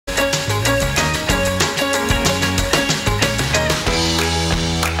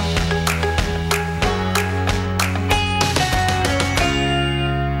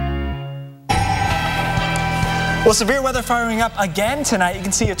Well, severe weather firing up again tonight. You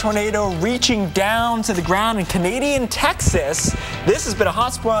can see a tornado reaching down to the ground in Canadian Texas. This has been a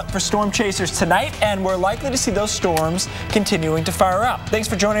hot spot for storm chasers tonight, and we're likely to see those storms continuing to fire up. Thanks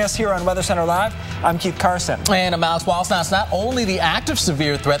for joining us here on Weather Center Live. I'm Keith Carson. And I'm Alex Wallace. Now, it's not only the active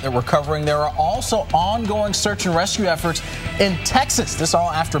severe threat that we're covering, there are also ongoing search and rescue efforts in Texas. This all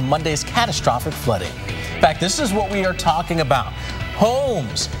after Monday's catastrophic flooding. In fact, this is what we are talking about.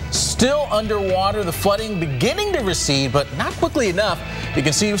 Homes still underwater, the flooding beginning to recede, but not quickly enough. You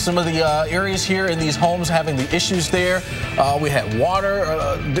can see some of the areas here in these homes having the issues there. We had water,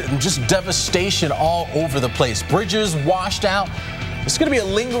 just devastation all over the place. Bridges washed out. It's going to be a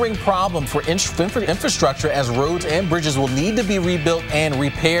lingering problem for infrastructure, as roads and bridges will need to be rebuilt and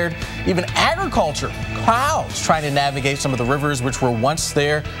repaired. Even agriculture, cows trying to navigate some of the rivers which were once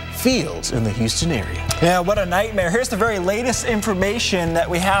there, fields in the Houston area. Yeah, what a nightmare. Here's the very latest information that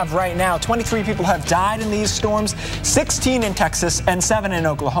we have right now. 23 people have died in these storms, 16 in Texas and 7 in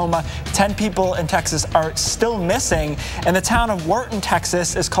Oklahoma. 10 people in Texas are still missing, and the town of Wharton,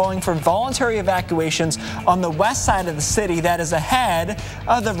 Texas is calling for voluntary evacuations on the west side of the city that is ahead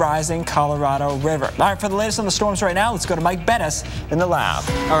of the rising Colorado River. All right, for the latest on the storms right now, let's go to Mike Bettis in the lab.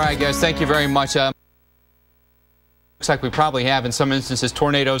 All right, guys, thank you very much. Looks like we probably have, in some instances,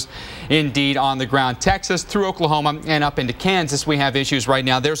 tornadoes indeed on the ground. Texas through Oklahoma and up into Kansas, we have issues right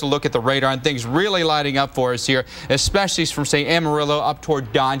now. There's a look at the radar, and things really lighting up for us here, especially from, say, Amarillo up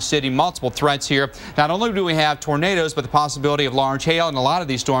toward Dodge City. Multiple threats here. Not only do we have tornadoes, but the possibility of large hail in a lot of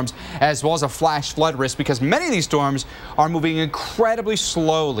these storms, as well as a flash flood risk, because many of these storms are moving incredibly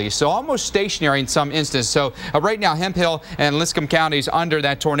slowly, so almost stationary in some instances. So right now, Hemphill and Lincecum counties under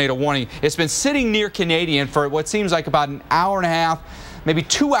that tornado warning. It's been sitting near Canadian for what seems like about an hour and a half, maybe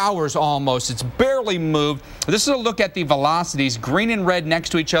 2 hours almost. It's barely moved. This is a look at the velocities. Green and red next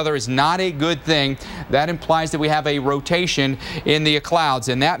to each other is not a good thing. That implies that we have a rotation in the clouds,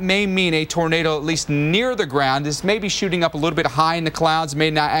 and that may mean a tornado at least near the ground. This may be shooting up a little bit high in the clouds,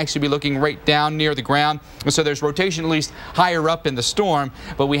 may not actually be looking right down near the ground. So there's rotation at least higher up in the storm,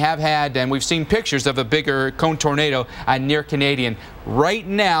 but we have had, and we've seen pictures of a bigger cone tornado near Canadian. Right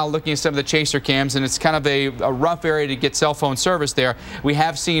now, looking at some of the chaser cams, and it's kind of a rough area to get cell phone service there, we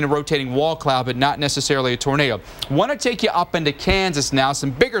have seen a rotating wall cloud, but not necessarily a tornado. Want to take you up into Kansas now. Some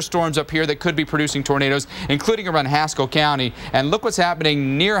bigger storms up here that could be producing tornadoes, including around Haskell County. And look what's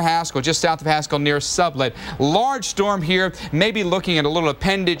happening near Haskell, just south of Haskell, near Sublette. Large storm here, maybe looking at a little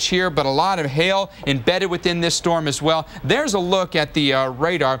appendage here, but a lot of hail embedded within this storm as well. There's a look at the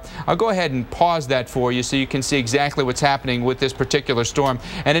radar. I'll go ahead and pause that for you so you can see exactly what's happening with this particular storm.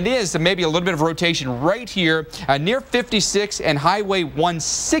 And it is maybe a little bit of rotation right here near 56 and Highway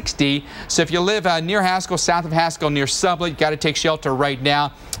 160. So if you live near Haskell, south of Haskell, near Sublette, you got to take shelter right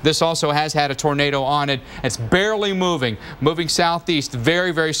now. This also has had a tornado on it. It's barely moving southeast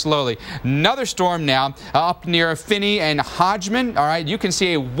very, very slowly. Another storm now up near Finney and Hodgman. All right, you can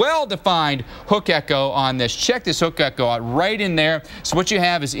see a well-defined hook echo on this. Check this hook echo out right in there. So what you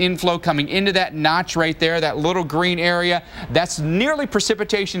have is inflow coming into that notch right there, that little green area. That's nearly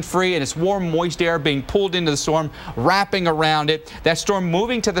precipitation free, and it's warm, moist air being pulled into the storm, wrapping around it. That storm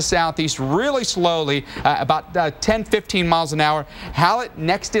moving to the southeast really slowly, about 10-15 miles an hour. Hallett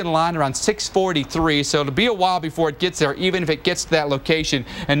next in line around 6:43, so it'll be a while before it gets there, even if it gets to that location.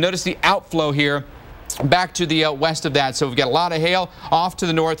 And notice the outflow here back to the west of that. So we've got a lot of hail off to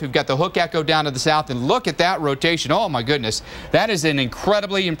the north. We've got the hook echo down to the south, and look at that rotation. Oh my goodness, that is an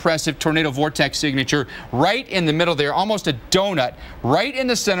incredibly impressive tornado vortex signature right in the middle there, almost a donut right in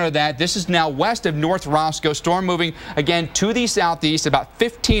the center of that. This is now west of North Roscoe. Storm moving again to the southeast about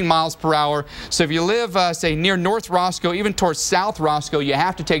 15 miles per hour. So if you live say near North Roscoe, even towards South Roscoe, you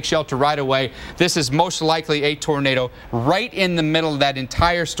have to take shelter right away. This is most likely a tornado right in the middle of that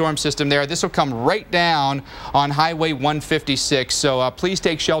entire storm system there. This will come right down on Highway 156. So please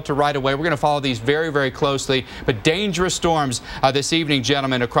take shelter right away. We're going to follow these very, very closely. But dangerous storms this evening,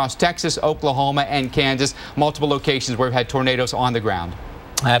 gentlemen, across Texas, Oklahoma, and Kansas. Multiple locations where we've had tornadoes on the ground.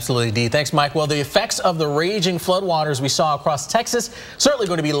 Absolutely, Dee. Thanks, Mike. Well, the effects of the raging floodwaters we saw across Texas certainly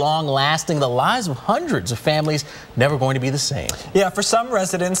going to be long-lasting. The lives of hundreds of families never going to be the same. Yeah, for some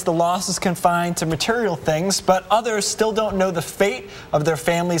residents, the loss is confined to material things, but others still don't know the fate of their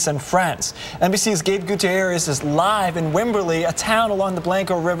families and friends. NBC's Gabe Gutierrez is live in Wimberley, a town along the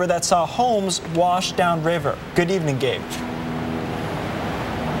Blanco River that saw homes wash downriver. Good evening, Gabe.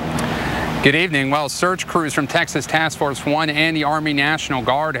 Good evening. Well, search crews from Texas Task Force 1 and the Army National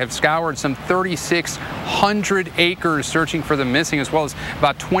Guard have scoured some 3,600 acres searching for the missing, as well as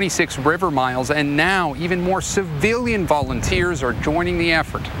about 26 river miles. And now even more civilian volunteers are joining the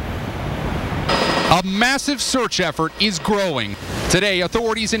effort. A massive search effort is growing. Today,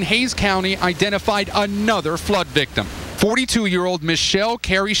 authorities in Hays County identified another flood victim. 42-year-old Michelle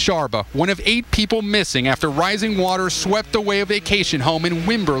Carey Sharba, one of 8 people missing after rising water swept away a vacation home in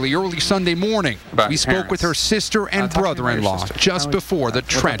Wimberley early Sunday morning. We spoke with her sister and brother-in-law just before the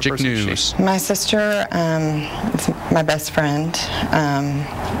tragic news. My sister is my best friend.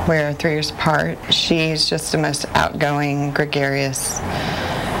 We're 3 years apart. She's just the most outgoing, gregarious,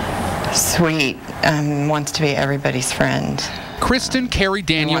 sweet, wants to be everybody's friend. Kristen Carey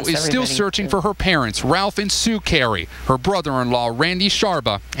Daniel is still searching for her parents, Ralph and Sue Carey, her brother-in-law, Randy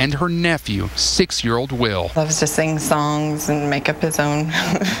Sharba, and her nephew, 6-year-old Will. Loves to sing songs and make up his own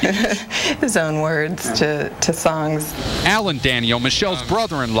his own words to songs. Alan Daniel, Michelle's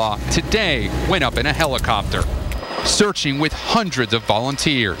brother-in-law, today went up in a helicopter, searching with hundreds of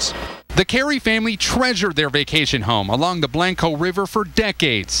volunteers. The Carey family treasured their vacation home along the Blanco River for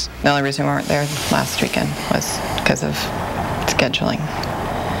decades. The only reason we weren't there last weekend was because of scheduling.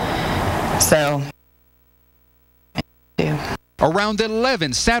 So, around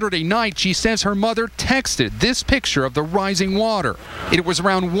 11 Saturday night, she says her mother texted this picture of the rising water. It was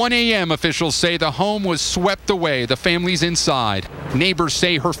around 1 a.m. officials say the home was swept away, the family's inside. Neighbors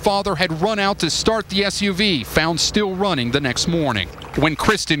say her father had run out to start the SUV, found still running the next morning. When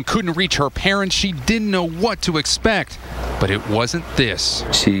Kristen couldn't reach her parents, she didn't know what to expect, but it wasn't this.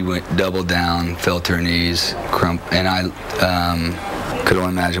 She went double down, fell to her knees, and I could only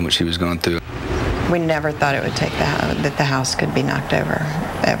imagine what she was going through. we never thought it would take that the house could be knocked over,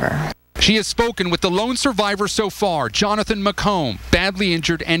 ever. She has spoken with the lone survivor so far, Jonathan McComb, badly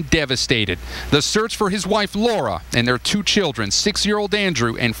injured and devastated. The search for his wife, Laura, and their 2 children, 6-year-old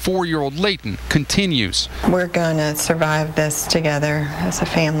Andrew and 4-year-old Leighton, continues. We're going to survive this together as a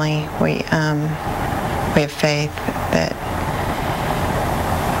family. We have faith that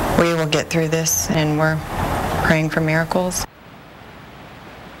we will get through this, and we're praying for miracles.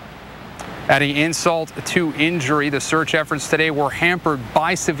 Adding insult to injury, the search efforts today were hampered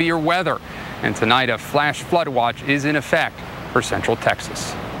by severe weather. And tonight, a flash flood watch is in effect for Central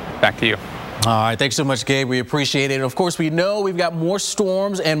Texas. Back to you. All right, thanks so much, Gabe. We appreciate it. And of course, we know we've got more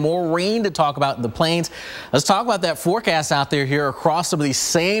storms and more rain to talk about in the plains. Let's talk about that forecast out there here across some of these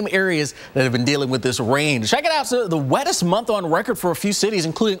same areas that have been dealing with this rain. Check it out. So the wettest month on record for a few cities,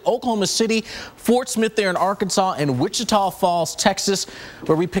 including Oklahoma City, Fort Smith there in Arkansas, and Wichita Falls, Texas,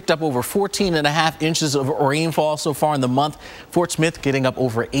 where we picked up over 14.5 inches of rainfall so far in the month. Fort Smith getting up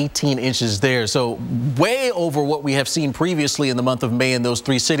over 18 inches there. So way over what we have seen previously in the month of May in those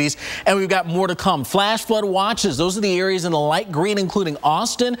 3 cities. And we've got more to come. Flash flood watches. Those are the areas in the light green, including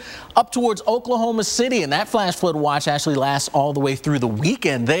Austin, up towards Oklahoma City. And that flash flood watch actually lasts all the way through the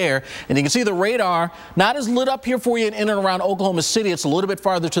weekend there. And you can see the radar not as lit up here for you in and around Oklahoma City. It's a little bit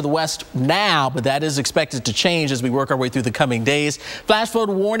farther to the west now, but that is expected to change as we work our way through the coming days. Flash flood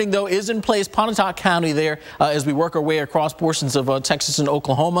warning, though, is in place, Pontotoc County there, as we work our way across portions of Texas and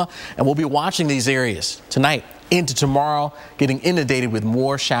Oklahoma. And we'll be watching these areas tonight into tomorrow, getting inundated with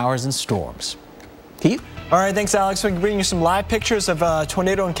more showers and storms. Keith? All right, thanks, Alex. We can bring you some live pictures of a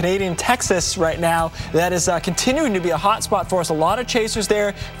tornado in Canadian Texas right now. That is continuing to be a hot spot for us. A lot of chasers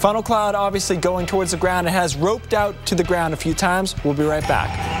there. Funnel cloud obviously going towards the ground. It has roped out to the ground a few times. We'll be right back.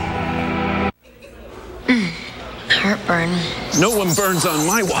 Heartburn. No one burns on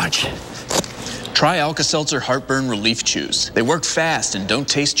my watch. Try Alka-Seltzer Heartburn Relief Chews. They work fast and don't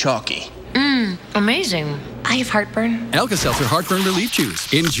taste chalky. Amazing. I have heartburn. Alka-Seltzer Heartburn Relief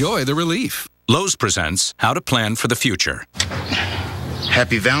Chews. Enjoy the relief. Lowe's presents How to Plan for the Future.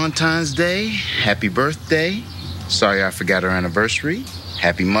 Happy Valentine's Day. Happy birthday. Sorry I forgot our anniversary.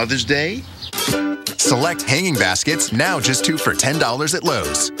 Happy Mother's Day. Select hanging baskets, now just 2 for $10 at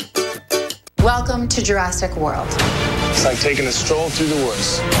Lowe's. Welcome to Jurassic World. It's like taking a stroll through the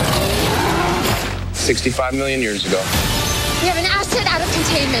woods. 65 million years ago. We have an asset out of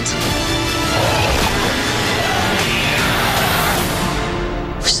containment.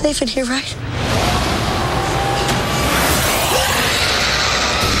 We're safe in here, right?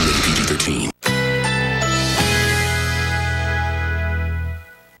 Rated PG-13.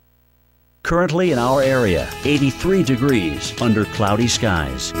 Currently in our area, 83 degrees under cloudy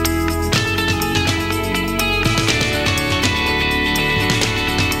skies.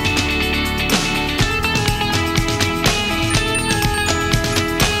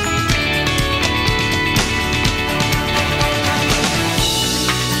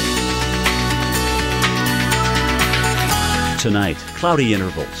 Tonight, cloudy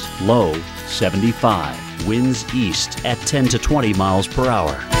intervals, low 75, winds east at 10 to 20 miles per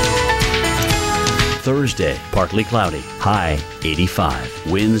hour. Thursday, partly cloudy, high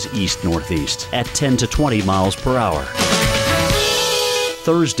 85. Winds east-northeast at 10 to 20 miles per hour.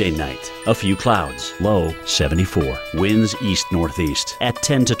 Thursday night, a few clouds, low 74. Winds east-northeast at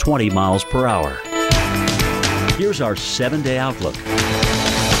 10 to 20 miles per hour. Here's our 7-day outlook.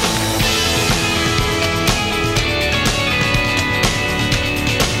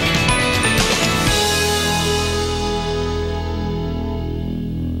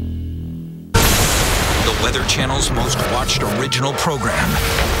 The Weather Channel's most watched original program,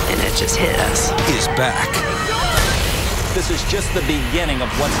 and it just hit us, is back. This is just the beginning of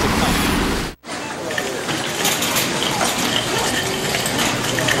what's to come.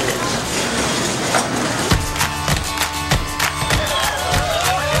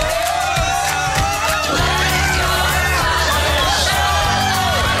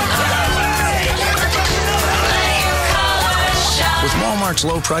 With Walmart's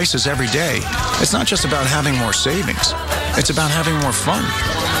low prices every day, it's not just about having more savings. It's about having more fun.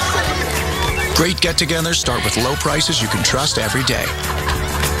 Great get-togethers start with low prices you can trust every day.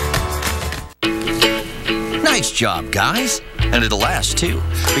 Nice job, guys. And it'll last, too,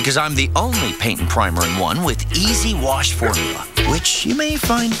 because I'm the only paint and primer in one with easy wash formula, which you may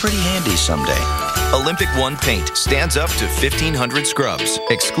find pretty handy someday. Olympic One paint stands up to 1,500 scrubs,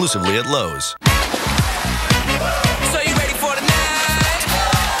 exclusively at Lowe's. So you ready for the night?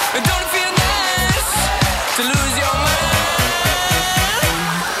 Don't it feel nice to lose your mind?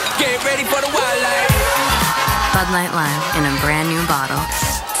 Get ready for the wildlife. Bud Light Live in a brand new bottle.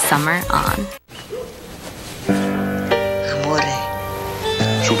 Summer on.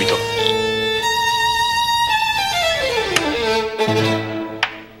 Subito.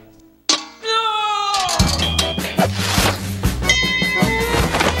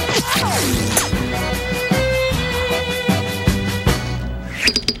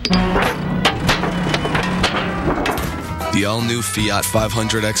 The all-new Fiat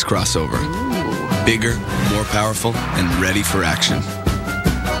 500X crossover. Ooh. Bigger, more powerful, and ready for action.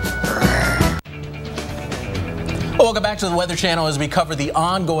 Welcome back to the Weather Channel as we cover the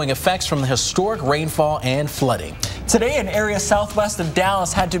ongoing effects from the historic rainfall and flooding. Today, an area southwest of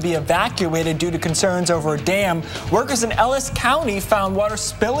Dallas had to be evacuated due to concerns over a dam. Workers in Ellis County found water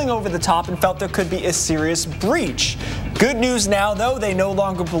spilling over the top and felt there could be a serious breach. Good news now, though, they no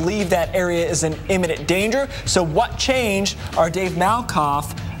longer believe that area is in imminent danger. So what changed? Our Dave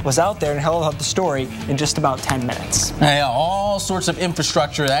Malkoff was out there, and he'll have the story in just about 10 minutes. Yeah, all sorts of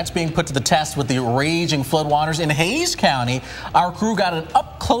infrastructure that's being put to the test with the raging floodwaters in Hays County. Our crew got an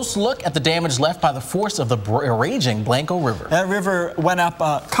up-close look at the damage left by the force of the raging Blanco River. That river went up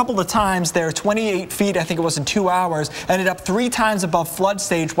a couple of times there, 28 feet, I think it was in 2 hours, ended up 3 times above flood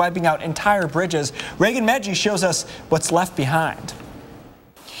stage, wiping out entire bridges. Reagan Medji shows us what's left behind.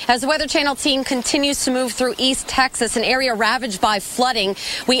 As the Weather Channel team continues to move through East Texas, an area ravaged by flooding,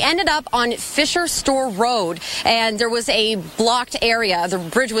 we ended up on Fisher Store Road, and there was a blocked area. The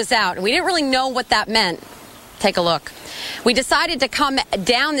bridge was out, and we didn't really know what that meant. Take a look. We decided to come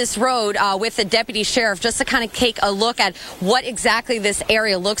down this road with the deputy sheriff just to kind of take a look at what exactly this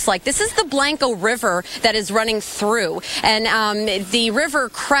area looks like. This is the Blanco River that is running through, and the river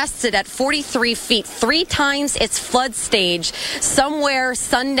crested at 43 feet, 3 times its flood stage somewhere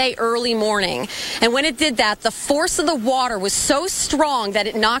Sunday early morning. And when it did that, the force of the water was so strong that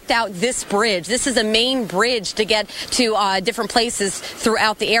it knocked out this bridge. This is a main bridge to get to different places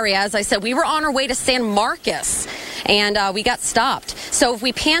throughout the area. As I said, we were on our way to San Marcos, and we got stopped. So if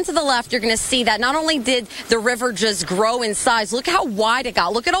we pan to the left, you're going to see that not only did the river just grow in size, look how wide it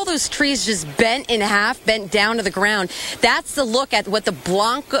got. Look at all those trees just bent in half, bent down to the ground. That's the look at what the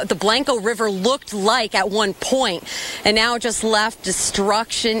Blanco River looked like at one point, and now it just left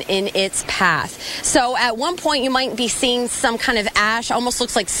destruction in its path. So at one point, you might be seeing some kind of ash, almost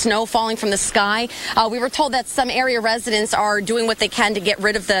looks like snow falling from the sky. We were told that some area residents are doing what they can to get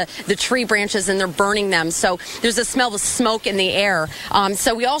rid of the tree branches, and they're burning them. So there's a smell of smoke in the air.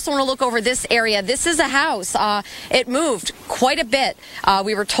 So we also want to look over this area. This is a house. It moved quite a bit.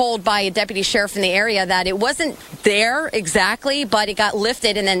 We were told by a deputy sheriff in the area that it wasn't there exactly, but it got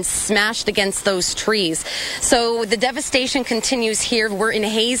lifted and then smashed against those trees. So the devastation continues here. We're in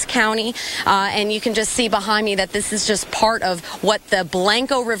Hays County, and you can just see behind me that this is just part of what the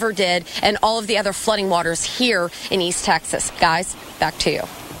Blanco River did and all of the other flooding waters here in East Texas. Guys, back to you.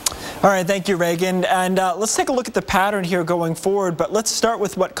 All right, thank you, Reagan. And let's take a look at the pattern here going forward. But let's start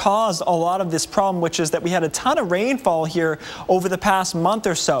with what caused a lot of this problem, which is that we had a ton of rainfall here over the past month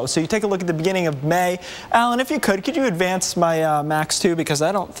or so. So you take a look at the beginning of May. Alan, if you could you advance my Max 2? Because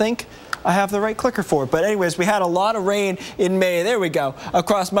I don't think I have the right clicker for it. But anyways, we had a lot of rain in May. There we go.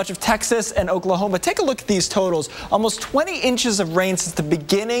 Across much of Texas and Oklahoma. Take a look at these totals. Almost 20 inches of rain since the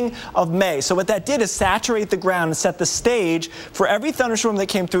beginning of May. So what that did is saturate the ground and set the stage for every thunderstorm that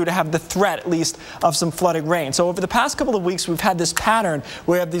came through to have the threat, at least, of some flooding rain. So over the past couple of weeks, we've had this pattern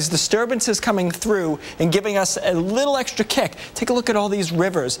where we have these disturbances coming through and giving us a little extra kick. Take a look at all these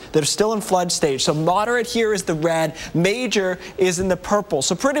rivers that are still in flood stage. So moderate here is the red, major is in the purple.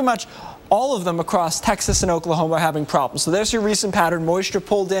 So pretty much all of them across Texas and Oklahoma are having problems. So there's your recent pattern, moisture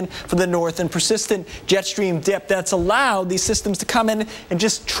pulled in from the north and persistent jet stream dip that's allowed these systems to come in and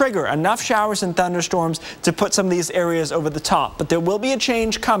just trigger enough showers and thunderstorms to put some of these areas over the top. But there will be a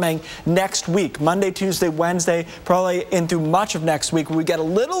change coming next week, Monday, Tuesday, Wednesday, probably in through much of next week. We get a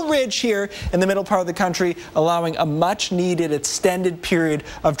little ridge here in the middle part of the country, allowing a much needed extended period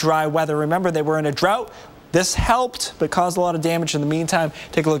of dry weather. Remember, they were in a drought. This helped, but caused a lot of damage in the meantime.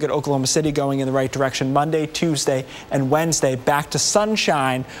 Take a look at Oklahoma City going in the right direction. Monday, Tuesday, and Wednesday, back to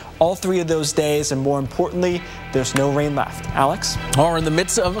sunshine all 3 of those days. And more importantly, there's no rain left. Alex? We're in the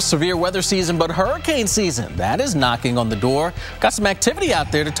midst of a severe weather season, but hurricane season, that is knocking on the door. Got some activity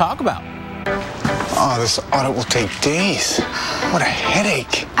out there to talk about. Oh, this audit will take days. What a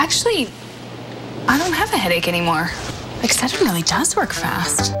headache. Actually, I don't have a headache anymore. Excedrin really does work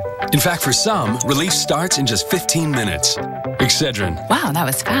fast. In fact, for some, relief starts in just 15 minutes. Excedrin. Wow, that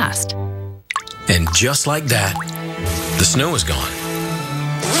was fast. And just like that, the snow is gone.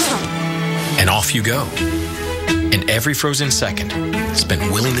 And off you go. And every frozen second spent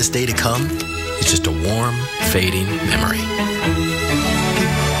willing this day to come is just a warm, fading memory.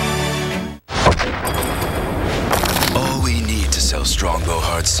 All we need to sell Strongbow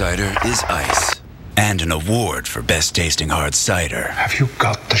Hard Cider is ice. And an award for best tasting hard cider. Have you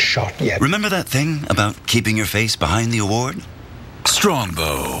got the shot yet? Remember that thing about keeping your face behind the award?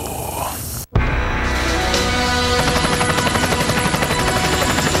 Strongbow.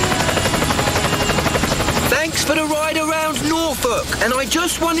 Thanks for the ride around Norfolk. And I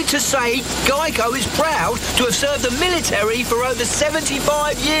just wanted to say Geico is proud to have served the military for over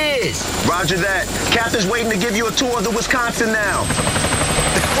 75 years. Roger that. Captain's waiting to give you a tour of the Wisconsin now.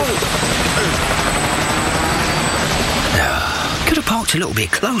 Could have parked a little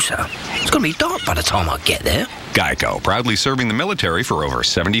bit closer. It's going to be dark by the time I get there. Geico, proudly serving the military for over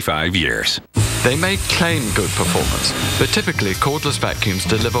 75 years. They may claim good performance, but typically cordless vacuums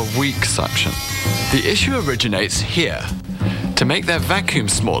deliver weak suction. The issue originates here. To make their vacuum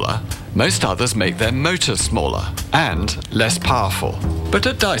smaller, most others make their motor smaller and less powerful. But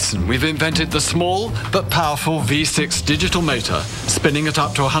at Dyson, we've invented the small but powerful V6 digital motor, spinning at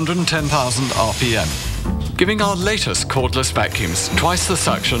up to 110,000 RPM. Giving our latest cordless vacuums twice the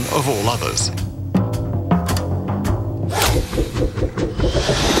suction of all others.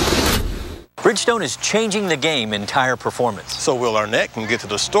 Bridgestone is changing the game in tire performance. So Will Arnett can get to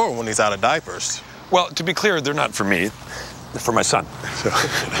the store when he's out of diapers. Well, to be clear, they're not for me. They're for my son. So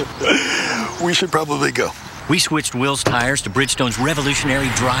we should probably go. We switched Will's tires to Bridgestone's revolutionary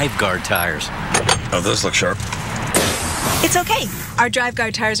Drive Guard tires. Oh, those look sharp. It's okay. Our Drive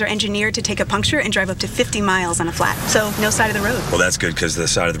Guard tires are engineered to take a puncture and drive up to 50 miles on a flat, so no side of the road. Well, that's good because the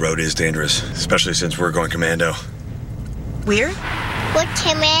side of the road is dangerous, especially since we're going commando. We're? What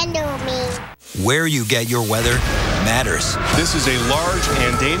commando mean? Where you get your weather matters. This is a large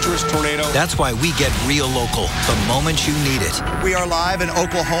and dangerous tornado. That's why we get real local the moment you need it. We are live in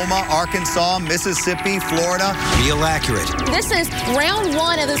Oklahoma, Arkansas, Mississippi, Florida. Real accurate. This is round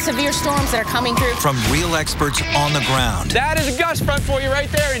 1 of the severe storms that are coming through. From real experts on the ground. That is a gust front for you right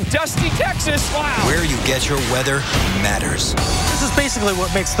there in dusty Texas. Wow. Where you get your weather matters. This is basically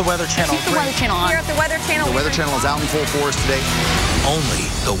what makes the Weather Channel Keep the Weather Channel on. Here at the Weather Channel. The Weather Channel is out in full force today. Only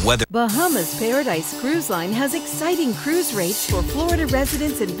the weather. Bahamas Paradise Cruise Line has exciting cruise rates for Florida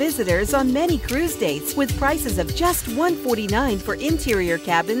residents and visitors on many cruise dates with prices of just $149 for interior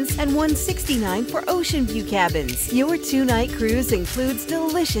cabins and $169 for ocean view cabins. Your 2-night cruise includes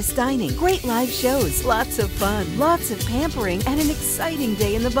delicious dining, great live shows, lots of fun, lots of pampering, and an exciting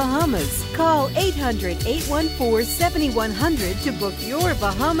day in the Bahamas. Call 800-814-7100 to book your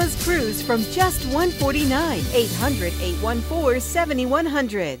Bahamas cruise from just $149. 800-814-7100.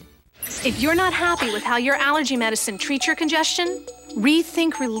 If you're not happy with how your allergy medicine treats your congestion,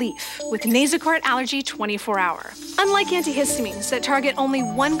 rethink relief with Nasacort Allergy 24-Hour. Unlike antihistamines that target only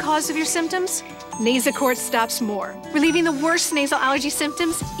one cause of your symptoms, Nasacort stops more, relieving the worst nasal allergy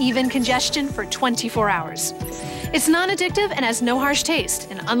symptoms, even congestion, for 24 hours. It's non-addictive and has no harsh taste,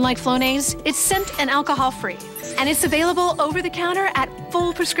 and unlike Flonase, it's scent and alcohol-free. And it's available over the counter at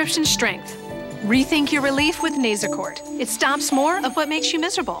full prescription strength. Rethink your relief with Nasacort. It stops more of what makes you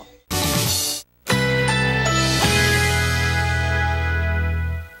miserable.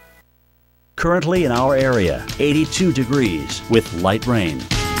 Currently in our area, 82 degrees with light rain.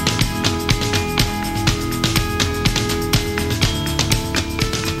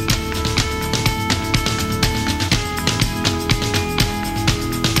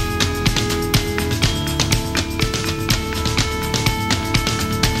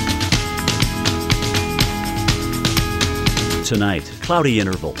 Tonight, cloudy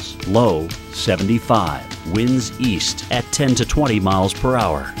intervals, low 75, winds east at 10 to 20 miles per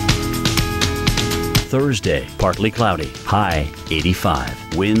hour. Thursday, partly cloudy, high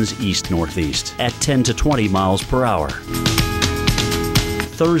 85, winds east-northeast at 10 to 20 miles per hour.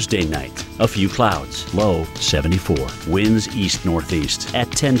 Thursday night, a few clouds, low 74, winds east-northeast at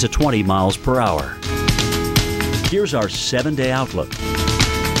 10 to 20 miles per hour. Here's our 7-day outlook.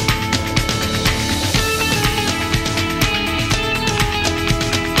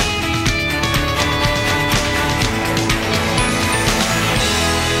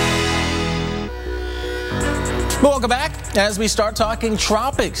 Welcome back as we start talking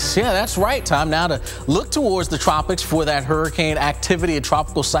tropics. Yeah, that's right. Time now to look towards the tropics for that hurricane activity and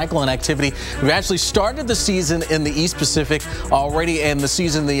tropical cyclone activity. We've actually started the season in the East Pacific already, and the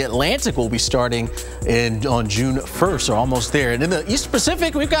season in the Atlantic will be starting on June 1st, or almost there. And in the East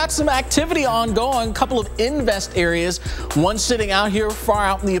Pacific, we've got some activity ongoing. A couple of invest areas. One sitting out here far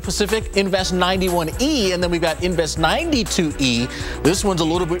out in the Pacific, Invest 91E, and then we've got Invest 92E. This one's a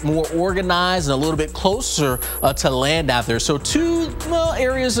little bit more organized and a little bit closer to land out there. So two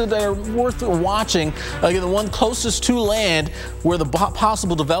areas that are worth watching. Again, the one closest to land where the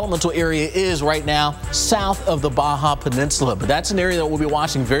possible developmental area is right now, south of the Baja Peninsula. But that's an area that we'll be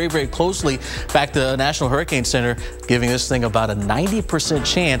watching very, very closely. In fact, the National Hurricane Center giving this thing about a 90%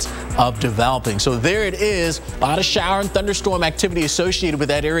 chance of developing. So there it is. A lot of shower and thunderstorm activity associated with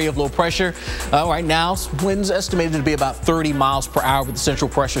that area of low pressure. Right now, winds estimated to be about 30 miles per hour with the central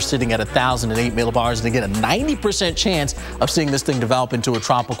pressure sitting at 1,008 millibars. And again, a 90% chance of seeing this thing develop into a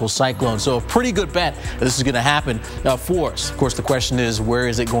tropical cyclone. So a pretty good bet that this is going to happen for us. Of course, the question is, where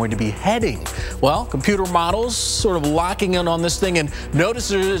is it going to be heading? Well, computer models sort of locking in on this thing, and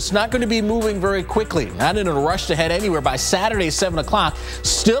notice it's not going to be moving very quickly. Not in a rush to head anywhere by Saturday, 7 o'clock.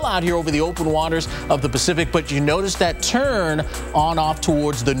 Still out here over the open waters of the Pacific, but you notice that turn on off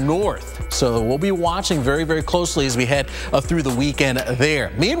towards the north. So we'll be watching very, very closely as we head through the weekend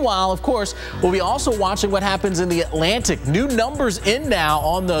there. Meanwhile, of course, we'll be also watching what happens in the Atlantic. New numbers in now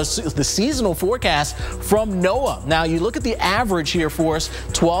on the seasonal forecast from NOAA. Now, you look at the average here for us,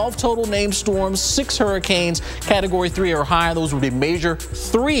 12 total named storms, 6 hurricanes, Category 3 or higher. Those would be major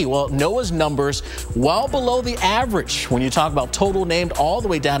 3. Well, NOAA's numbers well below the average when you talk about total named all the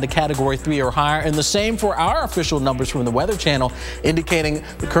way down to Category 3 or higher. And the same for our official numbers from the Weather Channel, indicating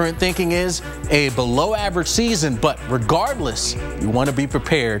the current thinking is a below average season. But regardless, you want to be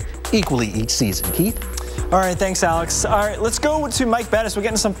prepared equally each season. Keith? All right, thanks, Alex. All right, let's go to Mike Bettis. We're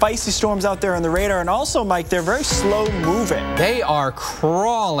getting some feisty storms out there on the radar. And also, Mike, they're very slow moving. They are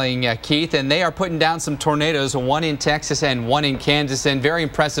crawling, Keith, and they are putting down some tornadoes, one in Texas and one in Kansas, and very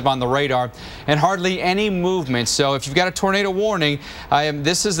impressive on the radar, and hardly any movement. So if you've got a tornado warning,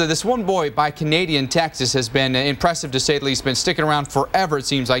 this one boy by Canadian, Texas, has been impressive to say the least. Been sticking around forever, it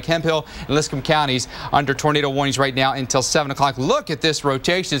seems like. Hemphill and Liscombe counties under tornado warnings right now until 7 o'clock. Look at this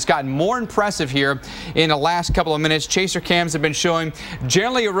rotation. It's gotten more impressive here in the last couple of minutes. Chaser cams have been showing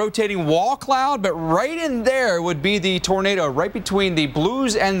generally a rotating wall cloud, but right in there would be the tornado, right between the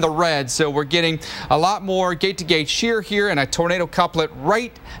blues and the reds. So we're getting a lot more gate-to-gate shear here, and a tornado couplet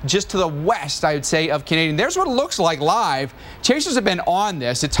right just to the west, I would say, of Canadian. There's what it looks like live. Chasers have been on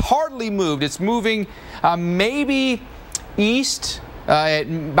this. It's hardly moved. It's moving maybe east at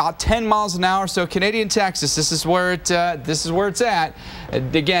about 10 miles an hour. So Canadian, Texas, this is where it's at.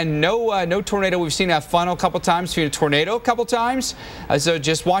 Again, no tornado. We've seen a funnel a couple times, seen a tornado a couple times. So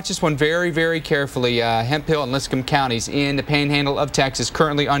just watch this one very, very carefully. Hemphill and Liscombe counties in the panhandle of Texas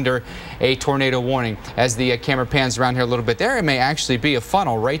currently under a tornado warning. As the camera pans around here a little bit, there may actually be a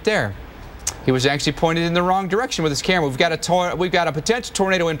funnel right there. He was actually pointed in the wrong direction with his camera. We've got a potential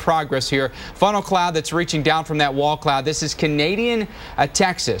tornado in progress here. Funnel cloud that's reaching down from that wall cloud. This is Canadian,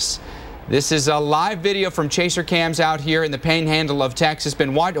 Texas. This is a live video from Chaser cams out here in the panhandle of Texas.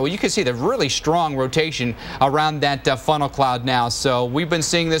 Well, you can see the really strong rotation around that funnel cloud now. So we've been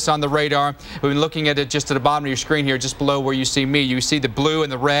seeing this on the radar. We've been looking at it just at the bottom of your screen here, just below where you see me. You see the blue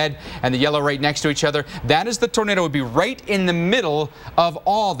and the red and the yellow right next to each other. That is the tornado. It would be right in the middle of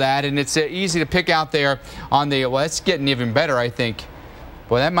all that, and it's easy to pick out there on the, well, it's getting even better, I think.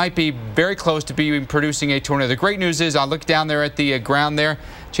 Well, that might be very close to being producing a tornado. The great news is, I look down there at the ground there.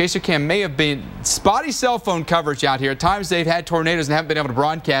 Chaser Cam may have been spotty cell phone coverage out here. At times they've had tornadoes and haven't been able to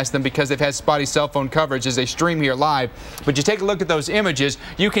broadcast them because they've had spotty cell phone coverage as they stream here live. But you take a look at those images,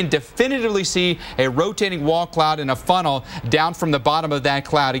 you can definitively see a rotating wall cloud and a funnel down from the bottom of that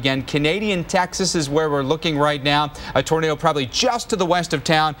cloud. Again, Canadian Texas is where we're looking right now. A tornado probably just to the west of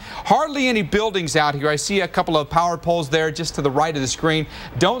town. Hardly any buildings out here. I see a couple of power poles there just to the right of the screen.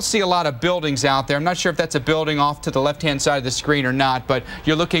 Don't see a lot of buildings out there. I'm not sure if that's a building off to the left-hand side of the screen or not, but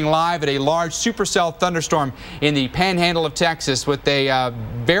you're looking live at a large supercell thunderstorm in the panhandle of Texas with a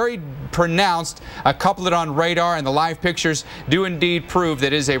very pronounced, couple it on radar, and the live pictures do indeed prove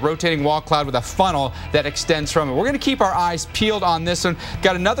that it is a rotating wall cloud with a funnel that extends from it. We're going to keep our eyes peeled on this one.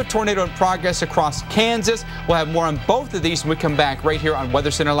 Got another tornado in progress across Kansas. We'll have more on both of these when we come back right here on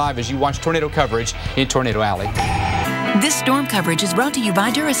Weather Center Live as you watch tornado coverage in Tornado Alley. This storm coverage is brought to you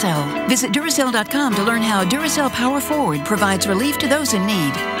by Duracell. Visit Duracell.com to learn how Duracell Power Forward provides relief to those in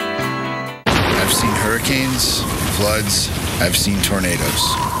need. I've seen hurricanes, floods, I've seen tornadoes.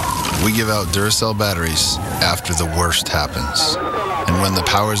 We give out Duracell batteries after the worst happens. And when the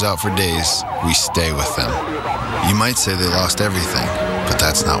power's out for days, we stay with them. You might say they lost everything, but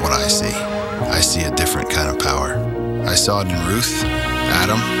that's not what I see. I see a different kind of power. I saw it in Ruth,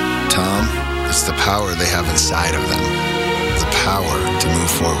 Adam, Tom. It's the power they have inside of them. The power to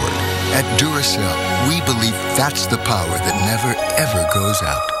move forward. At Duracell, we believe that's the power that never, ever goes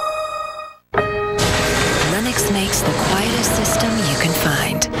out. Lennox makes the quietest system you can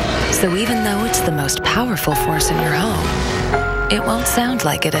find. So even though it's the most powerful force in your home, it won't sound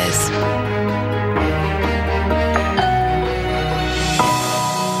like it is.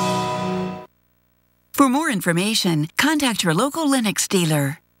 For more information, contact your local Lennox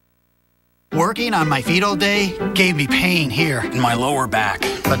dealer. Working on my feet all day gave me pain here in my lower back.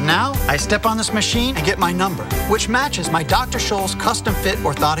 But now I step on this machine and get my number, which matches my Dr. Scholl's custom-fit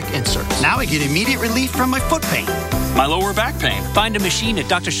orthotic inserts. Now I get immediate relief from my foot pain. My lower back pain. Find a machine at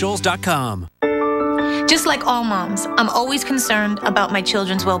drscholls.com. Just like all moms, I'm always concerned about my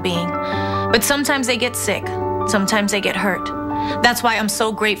children's well-being. But sometimes they get sick. Sometimes they get hurt. That's why I'm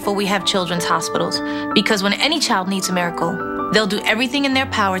so grateful we have children's hospitals, because when any child needs a miracle, they'll do everything in their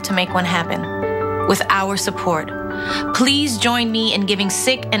power to make one happen. With our support. Please join me in giving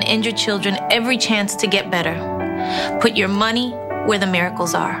sick and injured children every chance to get better. Put your money where the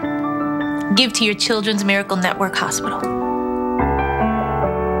miracles are. Give to your Children's Miracle Network Hospital.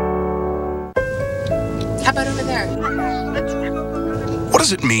 How about over there? What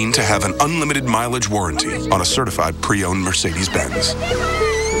does it mean to have an unlimited mileage warranty on a certified pre-owned Mercedes-Benz?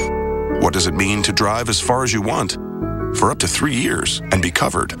 What does it mean to drive as far as you want for up to 3 years and be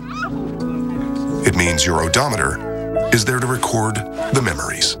covered? It means your odometer is there to record the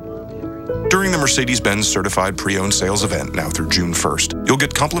memories. During the Mercedes-Benz Certified Pre-Owned Sales event now through June 1st, you'll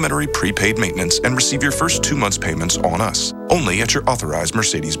get complimentary prepaid maintenance and receive your first 2 months payments on us, only at your authorized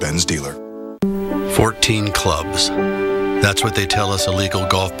Mercedes-Benz dealer. 14 clubs. That's what they tell us a legal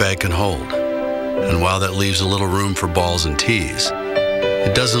golf bag can hold. And while that leaves a little room for balls and tees,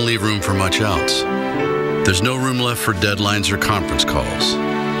 it doesn't leave room for much else. There's no room left for deadlines or conference calls.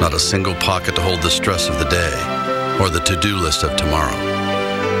 Not a single pocket to hold the stress of the day or the to-do list of tomorrow.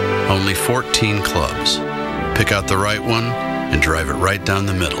 Only 14 clubs. Pick out the right one and drive it right down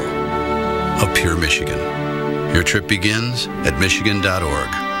the middle of pure Michigan. Your trip begins at michigan.org.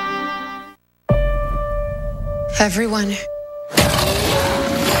 Everyone,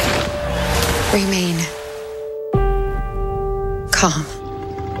 remain calm.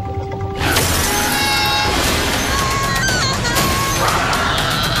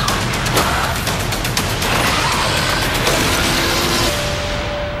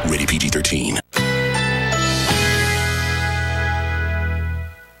 Rated PG-13.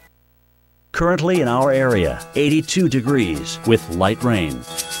 Currently in our area, 82 degrees with light rain.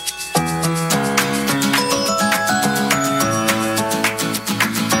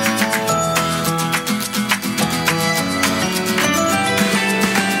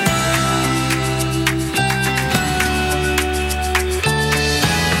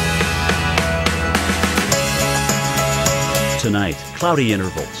 Tonight, cloudy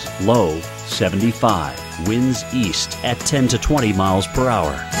intervals, low 75, winds east at 10 to 20 miles per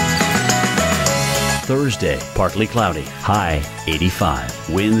hour. Thursday, partly cloudy, high 85,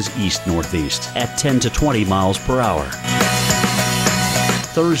 winds east-northeast at 10 to 20 miles per hour.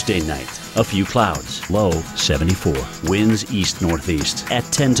 Thursday night, a few clouds, low 74, winds east-northeast at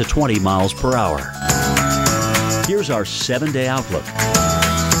 10 to 20 miles per hour. Here's our 7-day outlook.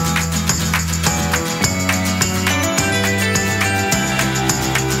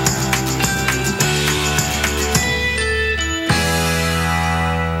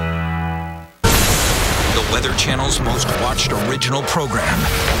 Weather Channel's most watched original program,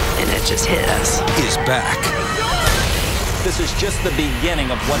 And it just hit us. is back. This is just the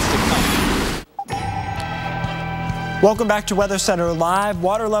beginning of what's to come. Welcome back to Weather Center Live.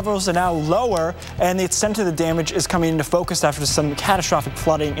 Water levels are now lower, and the extent of the damage is coming into focus after some catastrophic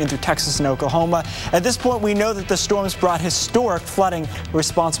flooding into Texas and Oklahoma. At this point, we know that the storms brought historic flooding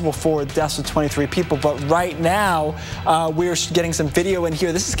responsible for the deaths of 23 people. But right now, we're getting some video in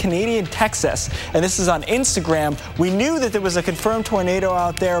here. This is Canadian Texas, and this is on Instagram. We knew that there was a confirmed tornado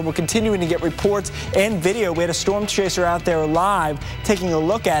out there. We're continuing to get reports and video. We had a storm chaser out there live taking a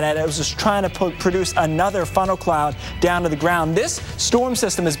look at it. It was just trying to produce another funnel cloud down to the ground. This storm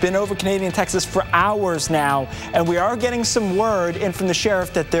system has been over Canadian Texas for hours now, and we are getting some word in from the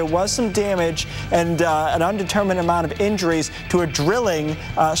sheriff that there was some damage and an undetermined amount of injuries to a drilling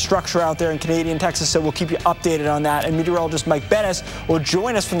structure out there in Canadian Texas, so we'll keep you updated on that. And meteorologist Mike Bettis will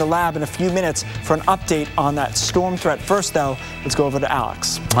join us from the lab in a few minutes for an update on that storm threat. First, though, let's go over to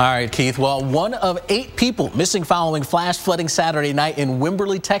Alex. All right, Keith. Well, one of 8 people missing following flash flooding Saturday night in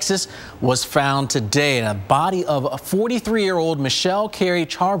Wimberley, Texas, was found today. And a body of 43-year-old Michelle Carey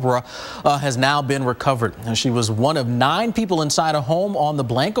Charborough has now been recovered. And she was one of 9 people inside a home on the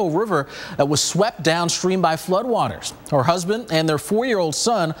Blanco River that was swept downstream by floodwaters. Her husband and their 4-year-old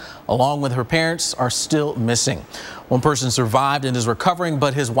son, along with her parents, are still missing. One person survived and is recovering,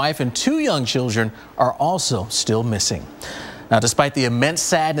 but his wife and 2 young children are also still missing. Now, despite the immense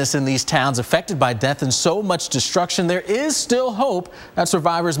sadness in these towns affected by death and so much destruction, there is still hope that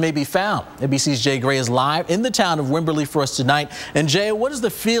survivors may be found. ABC's Jay Gray is live in the town of Wimberley for us tonight. And Jay, what is the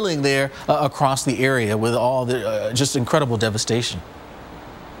feeling there across the area with all the just incredible devastation?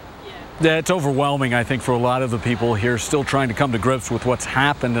 Yeah, it's overwhelming, I think, for a lot of the people here still trying to come to grips with what's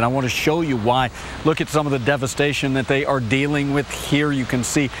happened. And I want to show you why. Look at some of the devastation that they are dealing with here. You can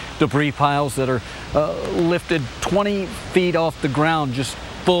see debris piles that are lifted 20 feet off the ground, just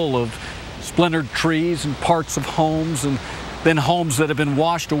full of splintered trees and parts of homes, and then homes that have been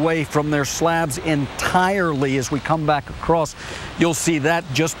washed away from their slabs entirely. As we come back across, you'll see that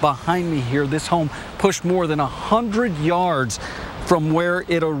just behind me here. This home pushed more than 100 yards from where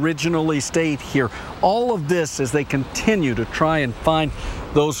it originally stayed here. All of this as they continue to try and find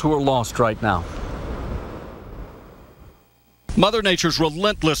those who are lost right now. Mother Nature's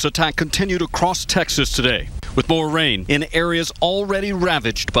relentless attack continued across Texas today, with more rain in areas already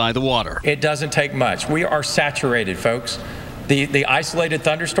ravaged by the water. It doesn't take much. We are saturated, folks. The isolated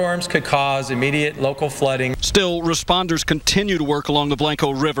thunderstorms could cause immediate local flooding. Still, responders continue to work along the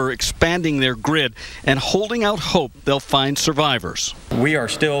Blanco River, expanding their grid and holding out hope they'll find survivors. We are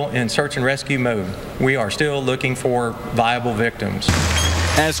still in search and rescue mode. We are still looking for viable victims.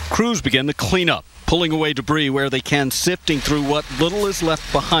 As crews begin the cleanup, pulling away debris where they can, sifting through what little is left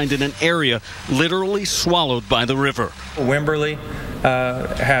behind in an area literally swallowed by the river. Wimberley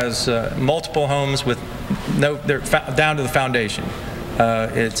has multiple homes with they're down to the foundation.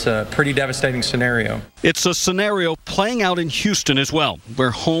 It's a pretty devastating scenario. It's a scenario playing out in Houston as well,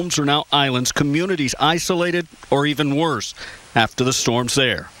 where homes are now islands, communities isolated, or even worse, after the storms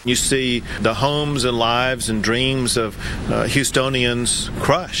there. You see the homes and lives and dreams of Houstonians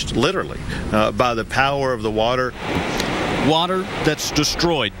crushed, literally, by the power of the water. Water that's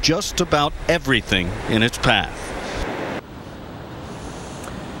destroyed just about everything in its path.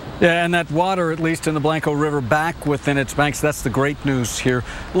 Yeah, and that water, at least in the Blanco River, back within its banks. That's the great news here.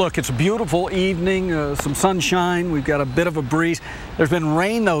 Look, it's a beautiful evening, some sunshine. We've got a bit of a breeze. There's been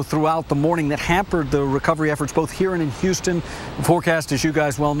rain, though, throughout the morning that hampered the recovery efforts both here and in Houston. The forecast, as you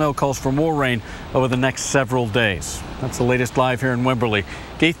guys well know, calls for more rain over the next several days. That's the latest live here in Wimberley.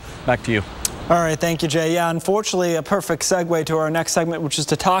 Keith, back to you. All right, thank you, Jay. Yeah, unfortunately, a perfect segue to our next segment, which is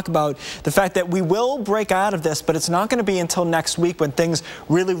to talk about the fact that we will break out of this, but it's not going to be until next week when things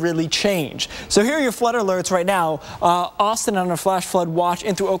really change. So here are your flood alerts right now. Austin on a flash flood watch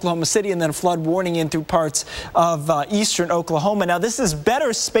in through Oklahoma City, and then a flood warning in through parts of eastern Oklahoma. Now, this is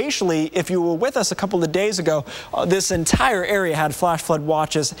better spatially. If you were with us a couple of days ago, this entire area had flash flood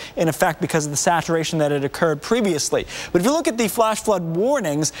watches in effect because of the saturation that had occurred previously. But if you look at the flash flood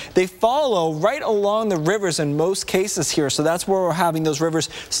warnings, they follow right along the rivers in most cases here. So that's where we're having those rivers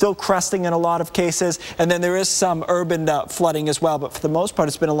still cresting in a lot of cases. And then there is some urban flooding as well. But for the most part,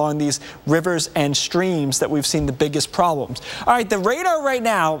 it's been along these rivers and streams that we've seen the biggest problems. All right, the radar right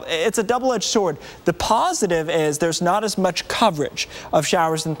now, it's a double-edged sword. The positive is there's not as much coverage of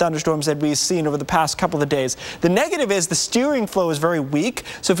showers and thunderstorms that we've seen over the past couple of days. The negative is the steering flow is very weak.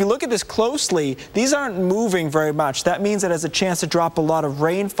 So if you look at this closely, these aren't moving very much. That means it has a chance to drop a lot of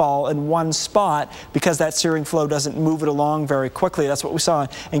rainfall in one spot. spot because that searing flow doesn't move it along very quickly. That's what we saw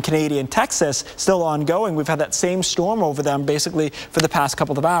in Canadian Texas, still ongoing. We've had that same storm over them basically for the past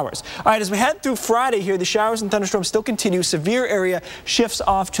couple of hours. All right, as we head through Friday here, the showers and thunderstorms still continue. Severe area shifts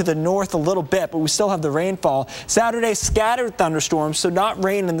off to the north a little bit, but we still have the rainfall. Saturday, scattered thunderstorms, so not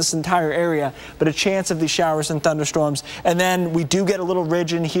rain in this entire area, but a chance of these showers and thunderstorms. And then we do get a little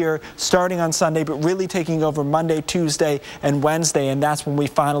ridge in here starting on Sunday, but really taking over Monday, Tuesday, and Wednesday, and that's when we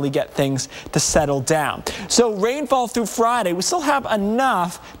finally get things to settle down. So rainfall through Friday, we still have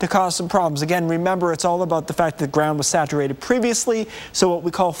enough to cause some problems. Again, remember, it's all about the fact that the ground was saturated previously, so what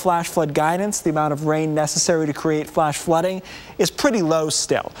we call flash flood guidance, the amount of rain necessary to create flash flooding, is pretty low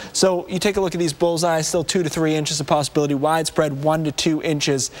still. So you take a look at these bullseyes, still 2 to 3 inches of possibility, widespread 1 to 2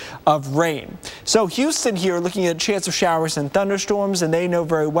 inches of rain. So Houston here looking at a chance of showers and thunderstorms, and they know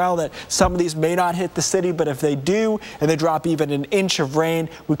very well that some of these may not hit the city, but if they do and they drop even an inch of rain,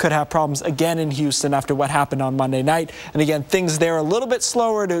 we could have problems again in Houston after what happened on Monday night. And again, things there a little bit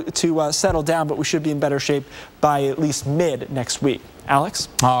slower to settle down, but we should be in better shape by at least mid next week. Alex?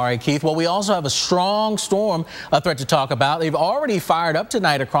 All right, Keith. Well, we also have a strong storm threat to talk about. They've already fired up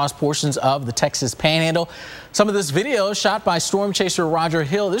tonight across portions of the Texas Panhandle. Some of this video shot by storm chaser Roger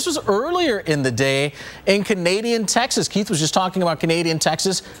Hill. This was earlier in the day in Canadian Texas. Keith was just talking about Canadian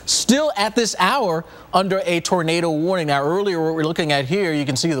Texas, still at this hour under a tornado warning. Now, earlier what we're looking at here, you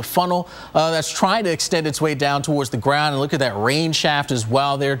can see the funnel that's trying to extend its way down towards the ground. And look at that rain shaft as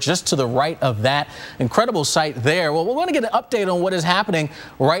well there, just to the right of that. Incredible sight there. Well, we're going to get an update on what is happening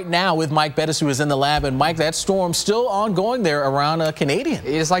right now with Mike Bettis, who is in the lab. And Mike, that storm still ongoing there around Canadian.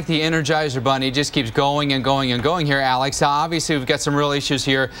 It's like the Energizer Bunny. It just keeps going and going and going here, Alex. Obviously, we've got some real issues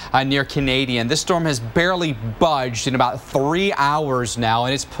here near Canadian. This storm has barely budged in about 3 hours now,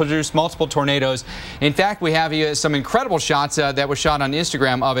 and it's produced multiple tornadoes. In fact, we have here some incredible shots that were shot on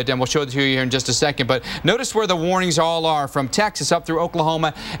Instagram of it, and we'll show it to you here in just a second. But notice where the warnings all are, from Texas up through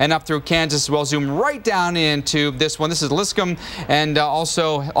Oklahoma and up through Kansas. We'll zoom right down into this one. This is Liscum and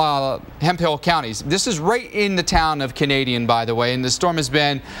also Hemphill counties. This is right in the town of Canadian, by the way, and the storm has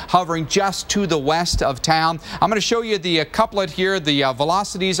been hovering just to the west of town. I'm going to show you the couplet here, the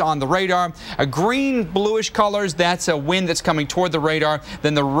velocities on the radar. Green, bluish colors, that's a wind that's coming toward the radar.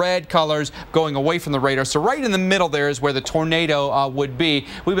 Then the red colors going away from the radar. So right in the middle there is where the tornado would be.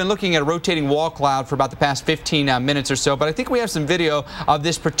 We've been looking at a rotating wall cloud for about the past 15 minutes or so, but I think we have some video of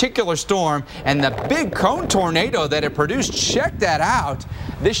this particular storm and the big cone tornado that it produced. Check that out.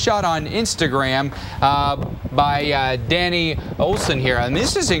 This shot on Instagram by Danny Olson here. And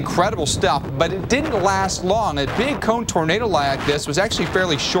this is incredible stuff, but it didn't last long. A big cone tornado like this was actually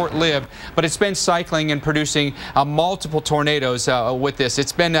fairly short-lived, but it's been cycling and producing multiple tornadoes with this.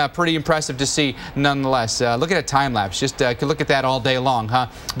 It's been pretty impressive to see nonetheless. Look at a time lapse. Just could look at that all day long, huh?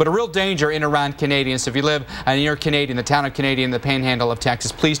 But a real danger in and around Canadian. So if you live near Canadian, the town of Canadian, the panhandle of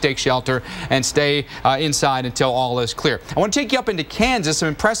Texas, please take shelter and stay inside until all is clear. I want to take you up into Kansas. Some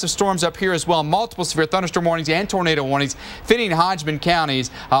impressive storms up here as well. Multiple severe thunderstorm warnings and tornado warnings. Finney and Hodgman counties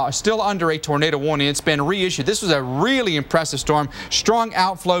are still under a tornado warning. It's been reissued. This was a really impressive storm. Strong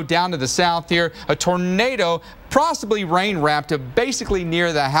outflow down to the south here. A tornado possibly rain wrapped basically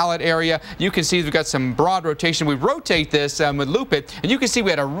near the Hallett area. You can see we've got some broad rotation. We rotate this and we loop it, and you can see we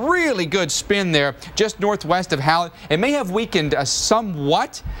had a really good spin there just northwest of Hallett. It may have weakened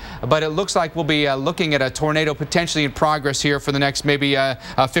somewhat, but it looks like we'll be looking at a tornado potentially in progress here for the next maybe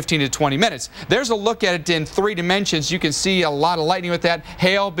 15 to 20 minutes. There's a look at it in 3 dimensions. You can see a lot of lightning with that.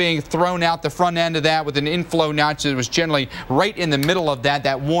 Hail being thrown out the front end of that with an inflow notch that was generally right in the middle of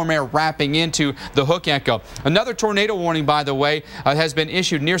that warm air wrapping into the hook echo. Another tornado warning, by the way, has been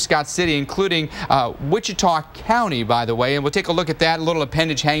issued near Scott City, including Wichita County, by the way. And we'll take a look at that little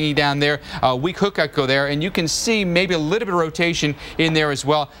appendage hanging down there, weak hook echo there. And you can see maybe a little bit of rotation in there as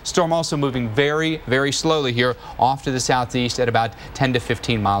well. Storm also moving very, very slowly here off to the southeast at about 10 to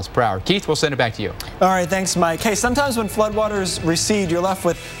 15 miles per hour. Keith, we'll send it back to you. All right, thanks, Mike. Hey, sometimes when floodwaters recede, you're left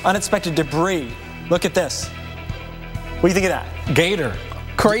with unexpected debris. Look at this. What do you think of that? Gator.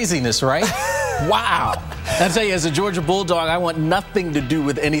 Craziness, right? Wow. I tell you, as a Georgia Bulldog, I want nothing to do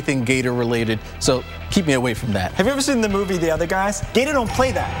with anything Gator related, so keep me away from that. Have you ever seen the movie The Other Guys? Gator don't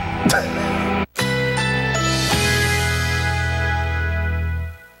play that.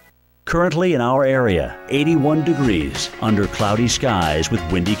 Currently in our area, 81 degrees under cloudy skies with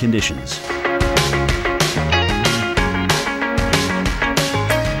windy conditions.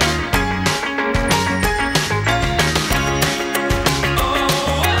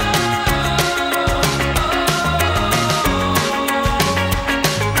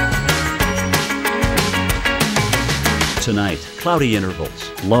 Tonight, cloudy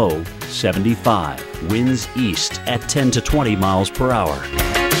intervals, low 75. Winds east at 10 to 20 miles per hour.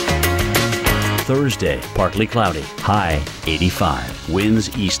 Thursday, partly cloudy. High 85.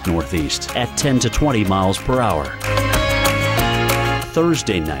 Winds east-northeast at 10 to 20 miles per hour.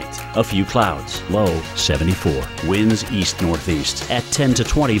 Thursday night, a few clouds. Low 74. Winds east-northeast at 10 to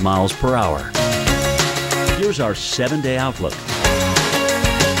 20 miles per hour. Here's our 7-day outlook.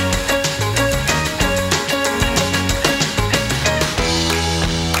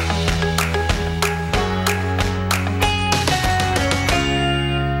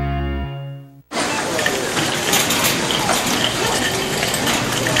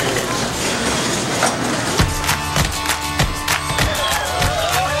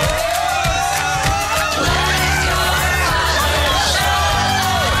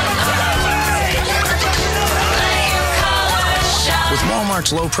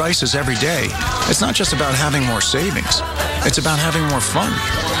 Low prices every day. It's not just about having more savings. It's about having more fun.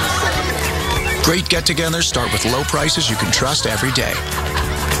 Great get-togethers start with low prices you can trust every day.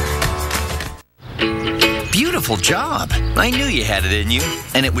 Beautiful job. I knew you had it in you,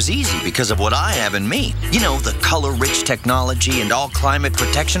 and it was easy because of what I have in me. You know, the color-rich technology and all-climate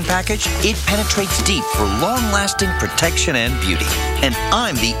protection package. It penetrates deep for long-lasting protection and beauty. And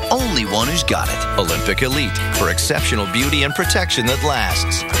I'm the only one who's got it. Olympic Elite, for exceptional beauty and protection that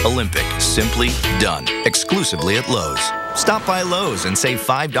lasts. Olympic, simply done. Exclusively at Lowe's. Stop by Lowe's and save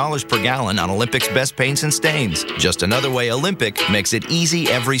 $5 per gallon on Olympic's best paints and stains. Just another way Olympic makes it easy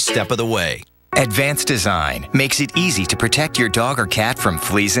every step of the way. Advanced design makes it easy to protect your dog or cat from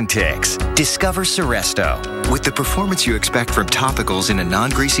fleas and ticks. Discover Seresto. With the performance you expect from topicals in a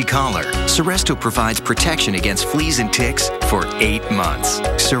non-greasy collar, Seresto provides protection against fleas and ticks for 8 months.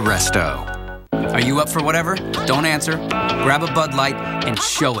 Seresto. Are you up for whatever? Don't answer. Grab a Bud Light and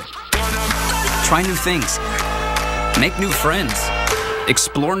show it. Try new things. Make new friends.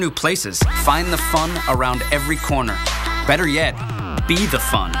 Explore new places. Find the fun around every corner. Better yet, be the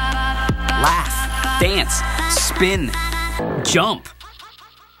fun. Laugh, dance, spin, jump.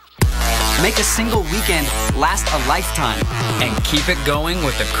 Make a single weekend last a lifetime and keep it going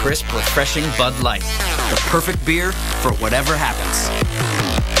with a crisp, refreshing Bud Light. The perfect beer for whatever happens.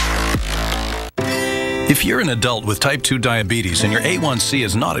 If you're an adult with type 2 diabetes and your A1C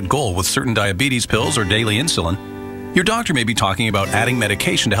is not at goal with certain diabetes pills or daily insulin, your doctor may be talking about adding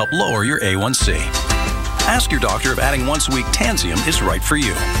medication to help lower your A1C. Ask your doctor if adding once-a-week Tanzium is right for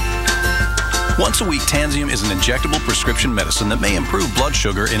you. Once-a-week Tanzium is an injectable prescription medicine that may improve blood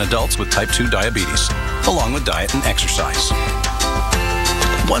sugar in adults with type 2 diabetes, along with diet and exercise.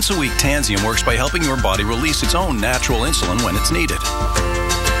 Once-a-week Tanzium works by helping your body release its own natural insulin when it's needed.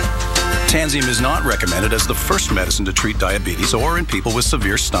 Tanzium is not recommended as the first medicine to treat diabetes or in people with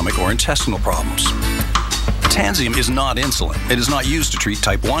severe stomach or intestinal problems. Tanzium is not insulin. It is not used to treat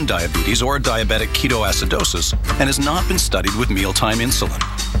type 1 diabetes or diabetic ketoacidosis and has not been studied with mealtime insulin.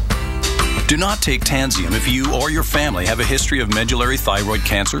 Do not take Tanzium if you or your family have a history of medullary thyroid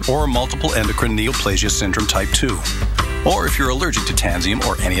cancer or multiple endocrine neoplasia syndrome type 2, or if you're allergic to Tanzium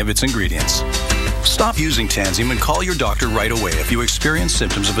or any of its ingredients. Stop using Tanzium and call your doctor right away if you experience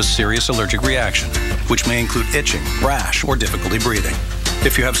symptoms of a serious allergic reaction, which may include itching, rash, or difficulty breathing.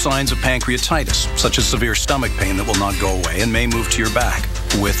 If you have signs of pancreatitis, such as severe stomach pain that will not go away and may move to your back,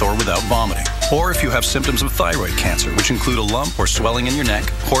 with or without vomiting. Or if you have symptoms of thyroid cancer, which include a lump or swelling in your neck,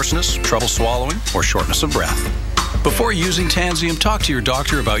 hoarseness, trouble swallowing, or shortness of breath. Before using Tanzium, talk to your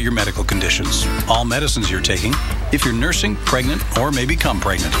doctor about your medical conditions, all medicines you're taking, if you're nursing, pregnant, or may become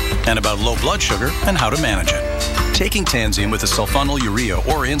pregnant, and about low blood sugar and how to manage it. Taking Tanzium with a sulfonylurea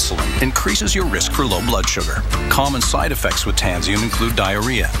or insulin increases your risk for low blood sugar. Common side effects with Tanzium include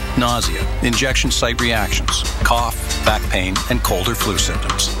diarrhea, nausea, injection site reactions, cough, back pain, and cold or flu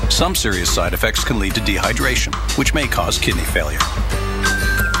symptoms. Some serious side effects can lead to dehydration, which may cause kidney failure.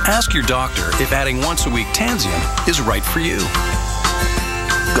 Ask your doctor if adding once-a-week Tanzium is right for you.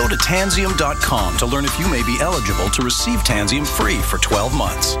 Go to Tanzium.com to learn if you may be eligible to receive Tanzium free for 12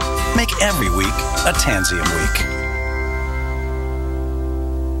 months. Make every week a Tanzium week.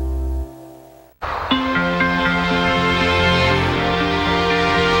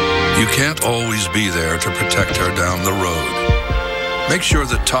 You can't always be there to protect her down the road. Make sure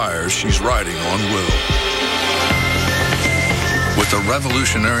the tires she's riding on will. With the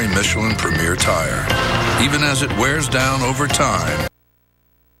revolutionary Michelin Premier Tire, even as it wears down over time,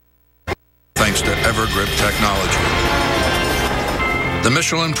 thanks to Evergrip technology. The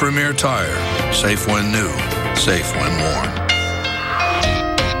Michelin Premier Tire, safe when new, safe when worn.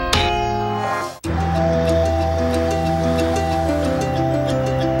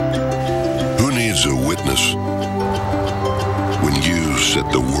 Who needs a witness when you set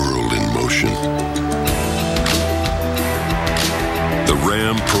the world in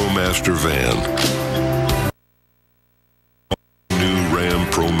ProMaster van. New Ram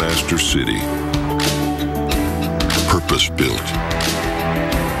ProMaster City. Purpose-built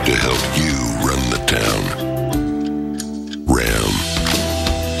to help you run the town. Ram.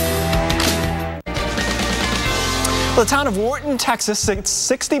 The town of Wharton, Texas, sits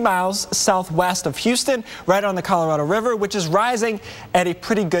 60 miles southwest of Houston, right on the Colorado River, which is rising at a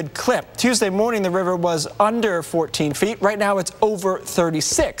pretty good clip. Tuesday morning, the river was under 14 feet. Right now, it's over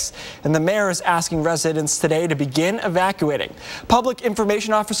 36. And the mayor is asking residents today to begin evacuating. Public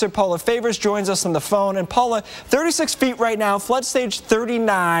Information Officer Paula Favors joins us on the phone. And Paula, 36 feet right now, flood stage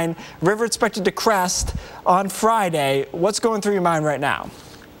 39, river expected to crest on Friday. What's going through your mind right now?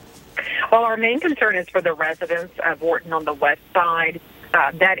 Well, our main concern is for the residents of Wharton on the west side.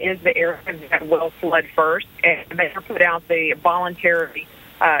 That is the area that will flood first, and they have put out the voluntary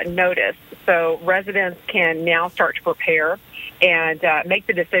notice. So residents can now start to prepare and make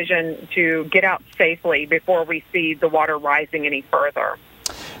the decision to get out safely before we see the water rising any further.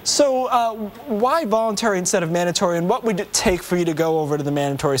 So why voluntary instead of mandatory, and what would it take for you to go over to the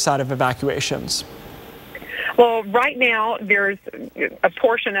mandatory side of evacuations? Well, right now there's a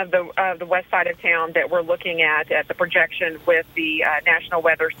portion of the west side of town that we're looking at the projection with the National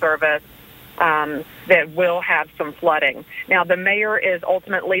Weather Service that will have some flooding. Now, the mayor is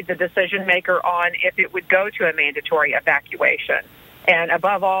ultimately the decision maker on if it would go to a mandatory evacuation. And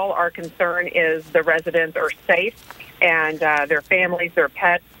above all, our concern is the residents are safe and their families, their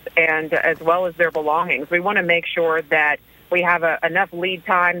pets, and as well as their belongings. We want to make sure that we have enough lead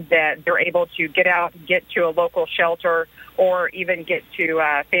time that they're able to get out, get to a local shelter, or even get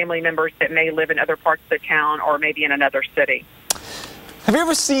to family members that may live in other parts of the town or maybe in another city. Have you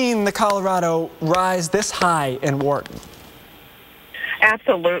ever seen the Colorado rise this high in Wharton?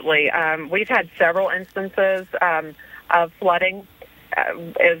 Absolutely. We've had several instances of flooding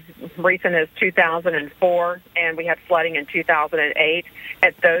as recent as 2004, and we had flooding in 2008.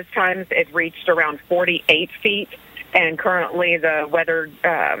 At those times, it reached around 48 feet. And currently the Weather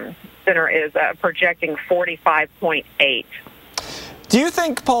Center is projecting 45.8. Do you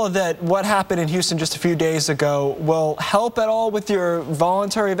think, Paula, that what happened in Houston just a few days ago will help at all with your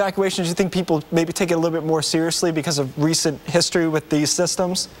voluntary evacuations? Do you think people maybe take it a little bit more seriously because of recent history with these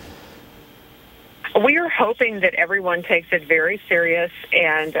systems? We are hoping that everyone takes it very serious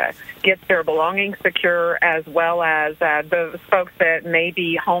and gets their belongings secure, as well as those folks that may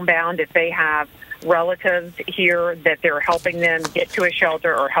be homebound, if they have relatives here, that they're helping them get to a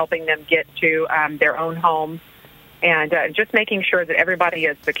shelter or helping them get to their own homes, and just making sure that everybody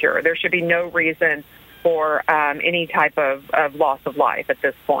is secure. There should be no reason for any type of loss of life at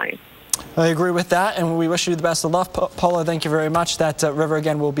this point. I agree with that, and we wish you the best of luck. Paula, thank you very much. That river,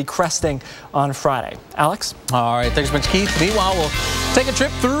 again, will be cresting on Friday. Alex? All right, thanks much, Keith. Meanwhile, we'll take a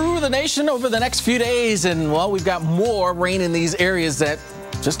trip through the nation over the next few days, and, well, we've got more rain in these areas that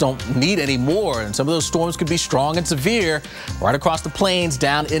just don't need any more, and some of those storms could be strong and severe right across the plains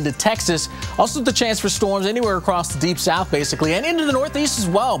down into Texas. Also the chance for storms anywhere across the deep south, basically, and into the northeast as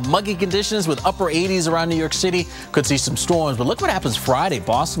well. Muggy conditions with upper 80s around New York City. Could see some storms, but look what happens Friday.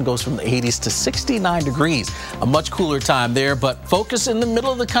 Boston goes from the 80s to 69 degrees. A much cooler time there, but focus in the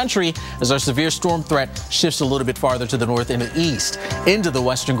middle of the country as our severe storm threat shifts a little bit farther to the north and the east into the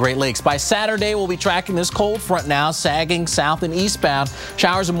western Great Lakes. By Saturday, we'll be tracking this cold front now, sagging south and eastbound.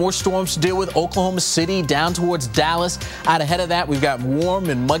 Showers and more storms to deal with. Oklahoma City down towards Dallas. Out ahead of that, we've got warm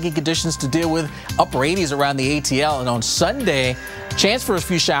and muggy conditions to deal with. Upper 80s around the ATL. And on Sunday, chance for a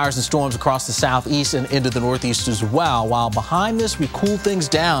few showers and storms across the southeast and into the northeast as well. While behind this, we cool things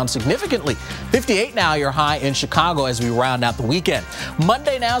down significantly. 58 now, your high in Chicago as we round out the weekend.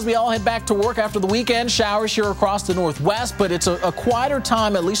 Monday now, as we all head back to work after the weekend, showers here across the northwest, but it's a quieter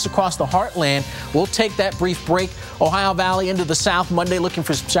time, at least across the heartland. We'll take that brief break. Ohio Valley into the south Monday, looking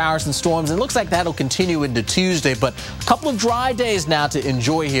for some showers and storms. And it looks like that'll continue into Tuesday, but a couple of dry days now to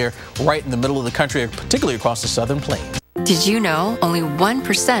enjoy here right in the middle of the country, particularly across the southern plains. Did you know only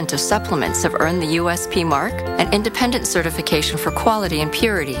 1% of supplements have earned the USP mark, an independent certification for quality and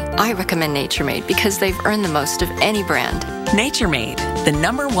purity? I recommend Nature Made because they've earned the most of any brand. Nature Made, the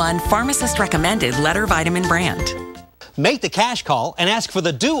 #1 pharmacist-recommended letter vitamin brand. Make the cash call and ask for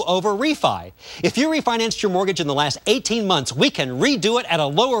the do-over refi. If you refinanced your mortgage in the last 18 months, we can redo it at a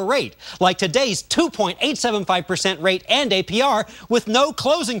lower rate, like today's 2.875% rate and APR with no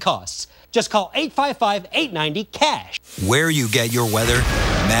closing costs. Just call 855-890-CASH. Where you get your weather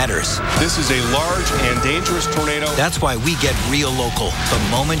matters. This is a large and dangerous tornado. That's why we get real local the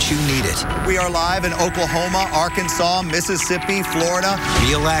moment you need it. We are live in Oklahoma, Arkansas, Mississippi, Florida.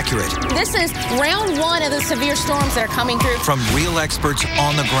 Real accurate. This is round one of the severe storms that are coming through. From real experts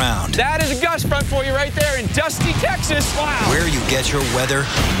on the ground. That is a gust front for you right there in Dusty, Texas. Wow. Where you get your weather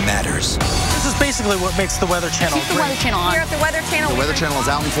matters. This is basically what makes the Weather Channel Keep the Weather Channel on. Here at the Weather Channel. The Weather Channel is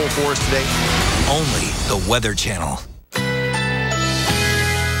out in full force today. Only the Weather Channel.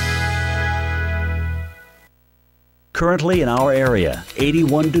 Currently in our area,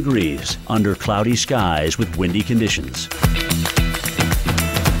 81 degrees under cloudy skies with windy conditions.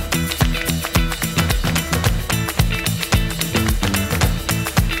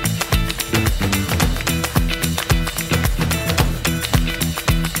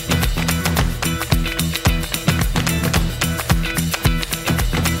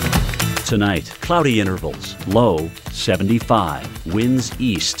 Tonight, cloudy intervals, low 75, winds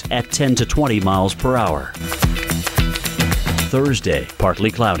east at 10 to 20 miles per hour. Thursday, partly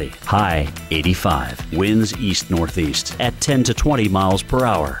cloudy, high 85, winds east-northeast at 10 to 20 miles per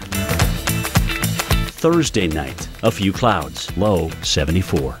hour. Thursday night, a few clouds, low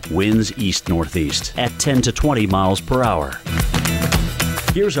 74, winds east-northeast at 10 to 20 miles per hour.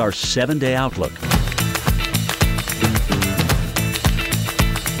 Here's our 7-day outlook.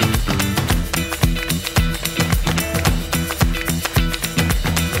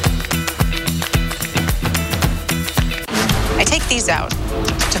 I take these out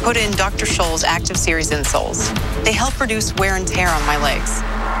to put in Dr. Scholl's Active Series insoles. They help reduce wear and tear on my legs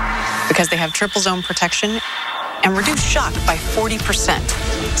because they have triple zone protection and reduce shock by 40%.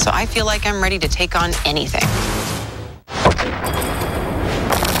 So I feel like I'm ready to take on anything.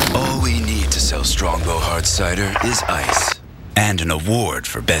 All we need to sell Strongbow Hard Cider is ice. And an award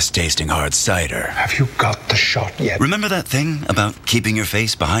for best tasting hard cider. Have you got the shot yet? Remember that thing about keeping your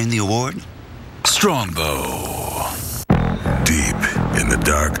face behind the award? Strongbow. Deep in the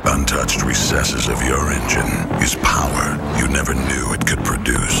dark, untouched recesses of your engine is power you never knew it could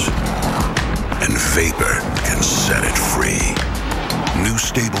produce. And Vapor can set it free. New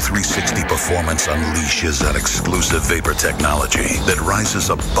Stable 360 Performance unleashes that exclusive Vapor technology that rises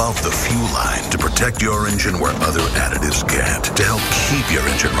above the fuel line to protect your engine where other additives can't. To help keep your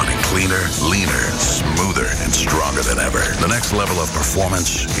engine running cleaner, leaner, smoother, and stronger than ever. The next level of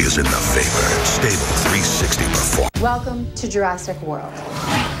performance is in the Vapor Stable 360 Performance. Welcome to Jurassic World.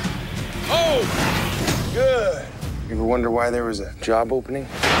 Oh, good. You ever wonder why there was a job opening?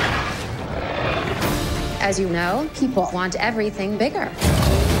 As you know, people want everything bigger.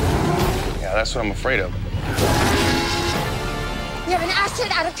 Yeah, that's what I'm afraid of. We have an asset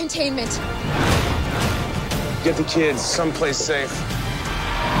out of containment. Get the kids someplace safe.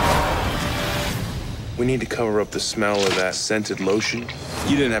 We need to cover up the smell of that scented lotion.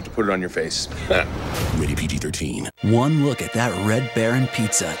 You didn't have to put it on your face. Rated PG-13. One look at that Red Baron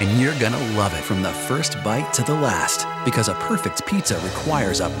pizza, and you're gonna love it from the first bite to the last. Because a perfect pizza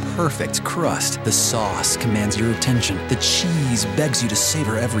requires a perfect crust. The sauce commands your attention. The cheese begs you to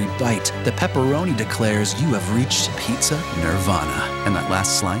savor every bite. The pepperoni declares you have reached pizza nirvana. And that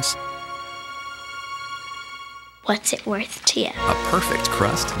last slice? What's it worth to you? A perfect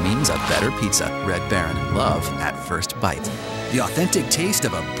crust means a better pizza. Red Baron, love at first bite. The authentic taste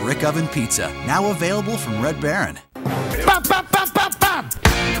of a brick oven pizza. Now available from Red Baron. Bam, bam, bam, bam, bam.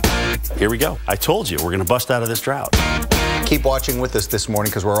 Here we go. I told you, we're going to bust out of this drought. Keep watching with us this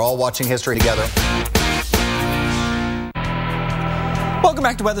morning because we're all watching history together. Welcome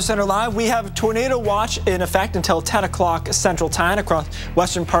back to Weather Center Live. We have a tornado watch in effect until 10 o'clock Central Time across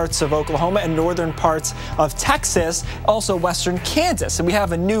western parts of Oklahoma and northern parts of Texas, also western Kansas. And we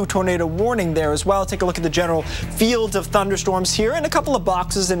have a new tornado warning there as well. Take a look at the general field of thunderstorms here and a couple of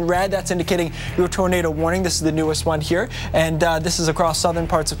boxes in red. That's indicating your tornado warning. This is the newest one here. And this is across southern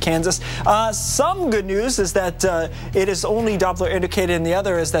parts of Kansas. Some good news is that it is only Doppler indicated, and the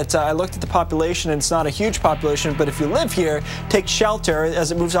other is that I looked at the population, and it's not a huge population, but if you live here, take shelter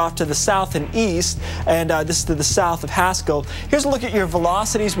as it moves off to the south and east, and this is to the south of Haskell. Here's a look at your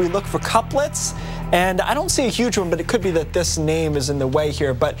velocities. We look for couplets, and I don't see a huge one, but it could be that this name is in the way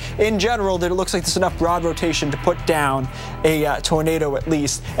here. But in general, it looks like there's enough broad rotation to put down a tornado at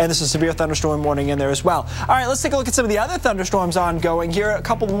least, and this is a severe thunderstorm warning in there as well. All right, let's take a look at some of the other thunderstorms ongoing here. A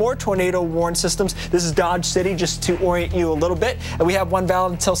couple more tornado warn systems. This is Dodge City, just to orient you a little bit. And we have one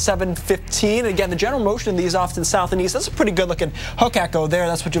valid until 7:15. Again, the general motion of these off to the south and east. That's a pretty good looking hook echo there.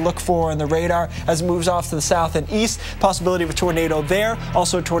 That's what you look for in the radar as it moves off to the south and east. Possibility of a tornado there.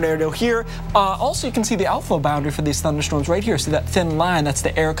 Also a tornado here. Also also, you can see the outflow boundary for these thunderstorms right here. See that thin line? That's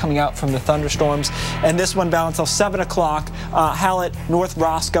the air coming out from the thunderstorms. And this one balanced till 7 o'clock. Hallett, North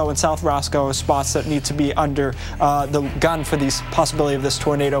Roscoe, and South Roscoe are spots that need to be under the gun for these possibility of this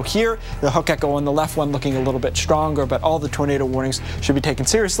tornado here. The hook echo on the left one looking a little bit stronger, but all the tornado warnings should be taken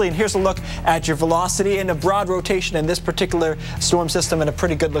seriously. And here's a look at your velocity and a broad rotation in this particular storm system, and a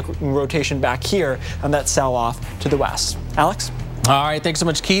pretty good looking rotation back here on that sell off to the west. Alex? All right, thanks so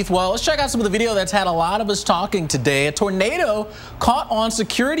much, Keith. Well, let's check out some of the video that's had a lot of us talking today. A tornado caught on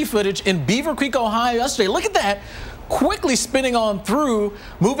security footage in Beaver Creek, Ohio yesterday. Look at that. Quickly spinning on through,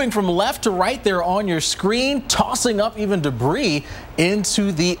 moving from left to right there on your screen, tossing up even debris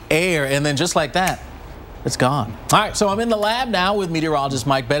into the air. And then just like that, it's gone. All right, so I'm in the lab now with meteorologist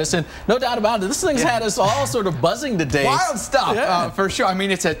Mike Beddison. No doubt about it, this thing's had us all sort of buzzing today. Wild stuff, for sure. I mean,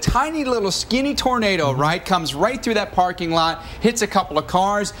 it's a tiny little skinny tornado, right? Comes right through that parking lot, hits a couple of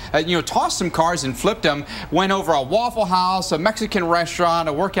cars, tossed some cars and flipped them, went over a Waffle House, a Mexican restaurant,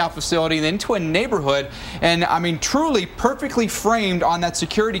 a workout facility, then into a neighborhood. And I mean, truly perfectly framed on that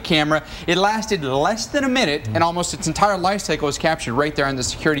security camera. It lasted less than a minute, and almost its entire life cycle was captured right there on the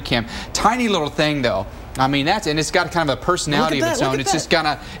security cam. Tiny little thing, though. I mean, and it's got kind of a personality of its own. It's just kind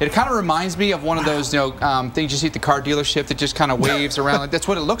of reminds me of one of those, things you see at the car dealership that just kind of waves around. Like, that's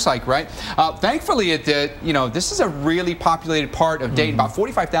what it looks like, right? Thankfully, this is a really populated part of Dayton. About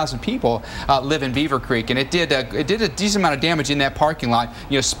 45,000 people live in Beaver Creek, and it did a decent amount of damage in that parking lot,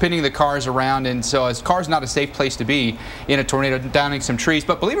 spinning the cars around. And so, a car's not a safe place to be in a tornado, downing some trees.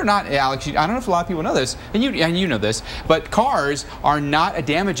 But believe it or not, Alex, I don't know if a lot of people know this, and you know this, but cars are not a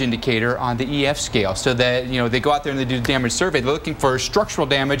damage indicator on the EF scale. So that they go out there and they do the damage survey. They're looking for structural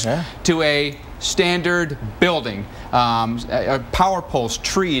damage to a standard building, power poles,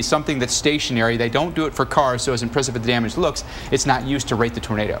 trees, something that's stationary. They don't do it for cars, so as impressive as the damage looks, it's not used to rate the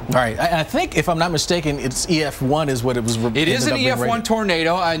tornado. All right, I think, if I'm not mistaken, it's EF1 is what it was. It is an EF1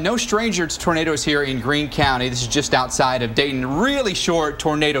 tornado. No stranger to tornadoes here in Greene County. This is just outside of Dayton. Really short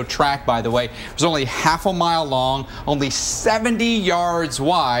tornado track, by the way. It was only half a mile long, only 70 yards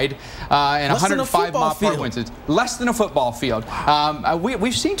wide, and 105 mile-per-hour winds. It's less than a football field. Wow.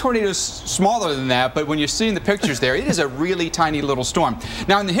 We've seen tornadoes smaller than that, but when you're seeing the pictures there, it is a really tiny little storm.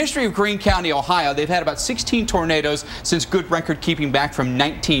 Now, in the history of Greene County, Ohio, they've had about 16 tornadoes since good record keeping back from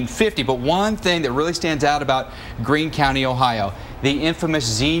 1950. But one thing that really stands out about Greene County, Ohio, the infamous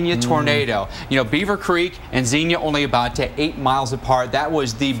Xenia tornado. Beaver Creek and Xenia only about 8 miles apart. That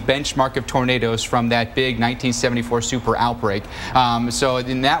was the benchmark of tornadoes from that big 1974 super outbreak. So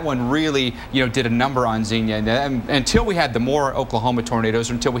in that one really, did a number on Xenia. And until we had the Moore, Oklahoma tornadoes,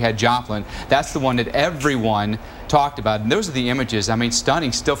 or until we had Joplin, that's the one that everyone talked about. And those are the images. I mean,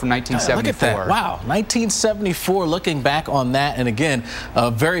 stunning, still from 1974. Look at that. Wow, 1974, looking back on that. And again, a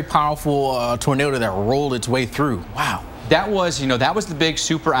very powerful tornado that rolled its way through. Wow. That was, that was the big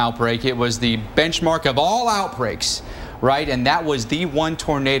super outbreak. It was the benchmark of all outbreaks, right? And that was the one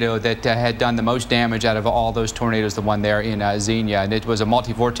tornado that had done the most damage out of all those tornadoes, the one there in Xenia. And it was a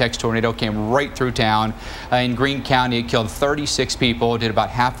multi-vortex tornado, came right through town. In Greene County, it killed 36 people, did about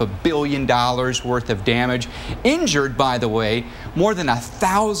 $500 million worth of damage. Injured, by the way, more than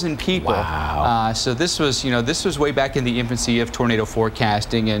 1,000 people. Wow. So this was, this was way back in the infancy of tornado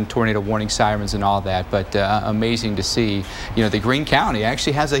forecasting and tornado warning sirens and all that. But amazing to see, the Greene County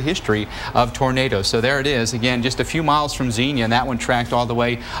actually has a history of tornadoes. So there it is, again, just a few miles from Xenia, and that one tracked all the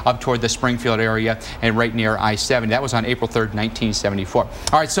way up toward the Springfield area and right near I-70. That was on April 3rd, 1974. All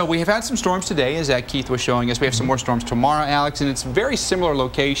right, so we have had some storms today, as Keith was showing us. We have some more storms tomorrow, Alex, and it's very similar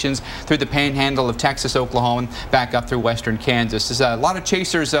locations through the panhandle of Texas, Oklahoma, back up through western Kansas. There's a lot of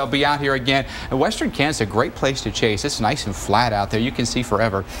chasers will be out here again. And western Kansas, a great place to chase. It's nice and flat out there. You can see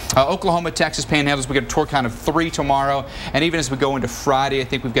forever. Oklahoma, Texas panhandles, we get a torque count of 3 tomorrow, and even as we go into Friday, I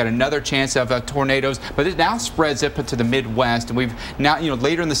think we've got another chance of tornadoes, but it now spreads up into the Midwest, and we've now,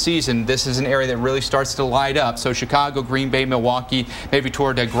 later in the season, this is an area that really starts to light up. So Chicago, Green Bay, Milwaukee, maybe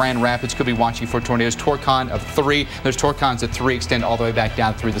toward Grand Rapids could be watching for tornadoes. Torcon of 3. Those torcons of 3 extend all the way back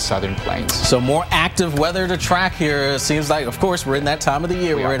down through the southern plains. So more active weather to track here. It seems like, of course, we're in that time of the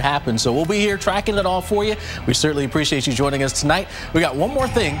year where it happens. So we'll be here tracking it all for you. We certainly appreciate you joining us tonight. We got one more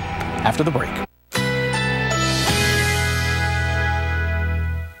thing after the break.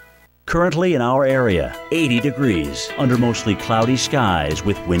 Currently in our area, 80 degrees under mostly cloudy skies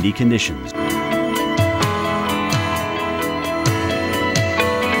with windy conditions.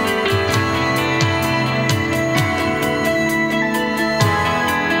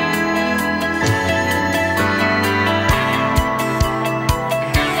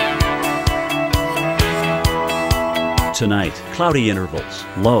 Tonight, cloudy intervals,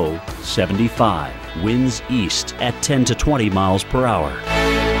 low 75, winds east at 10 to 20 miles per hour.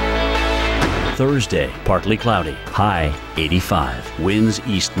 Thursday, partly cloudy, high 85, winds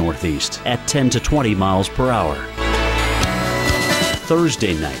east-northeast at 10 to 20 miles per hour.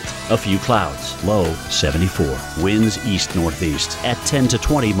 Thursday night, a few clouds, low 74, winds east-northeast at 10 to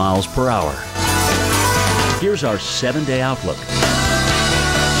 20 miles per hour. Here's our 7-day outlook.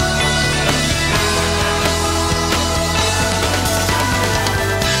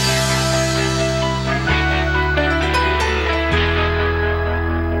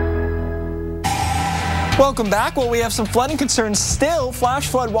 Welcome back. Well, we have some flooding concerns still. Flash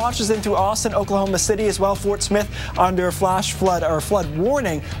flood watches into Austin, Oklahoma City as well. Fort Smith under flash flood or flood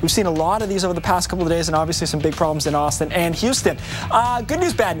warning. We've seen a lot of these over the past couple of days, and obviously some big problems in Austin and Houston. Good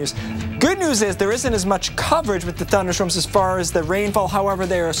news, bad news. Good news is there isn't as much coverage with the thunderstorms as far as the rainfall. However,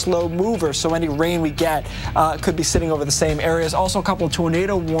 they are a slow mover, so any rain we get could be sitting over the same areas. Also, a couple of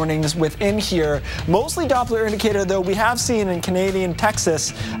tornado warnings within here. Mostly Doppler indicator, though. We have seen in Canadian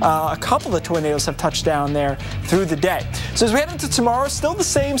Texas a couple of tornadoes have touched down there through the day. So as we head into tomorrow, still the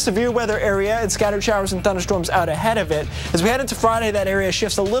same severe weather area and scattered showers and thunderstorms out ahead of it. As we head into Friday, that area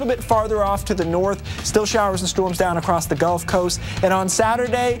shifts a little bit farther off to the north. Still showers and storms down across the Gulf Coast. And on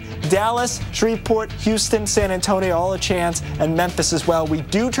Saturday, Dallas, Shreveport, Houston, San Antonio, all a chance, and Memphis as well. We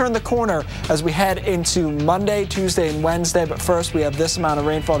do turn the corner as we head into Monday, Tuesday, and Wednesday. But first, we have this amount of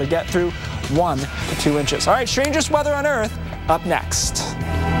rainfall to get through, 1 to 2 inches. All right, strangest weather on Earth up next.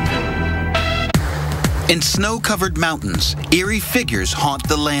 In snow-covered mountains, eerie figures haunt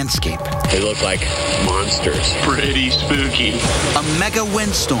the landscape. They look like monsters. Pretty spooky. A mega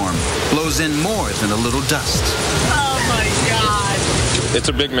windstorm blows in more than a little dust. Oh my God! It's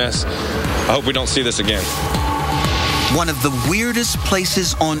a big mess. I hope we don't see this again. One of the weirdest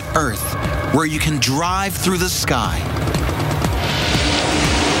places on Earth where you can drive through the sky.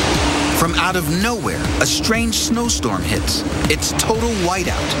 From out of nowhere, a strange snowstorm hits. It's total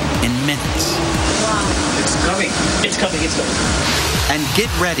whiteout in minutes. Wow. It's coming. It's coming. It's coming. And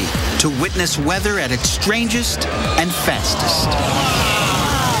get ready to witness weather at its strangest and fastest.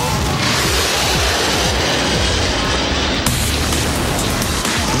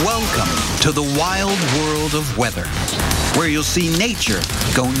 Welcome to the wild world of weather, where you'll see nature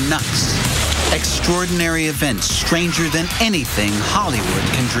go nuts. Extraordinary events stranger than anything Hollywood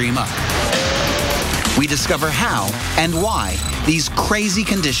can dream up. We discover how and why these crazy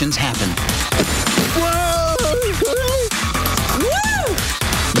conditions happen. Whoa! Woo!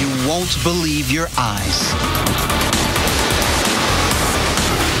 You won't believe your eyes.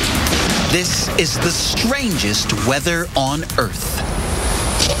 This is the strangest weather on Earth.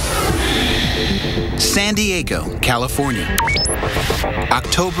 San Diego, California.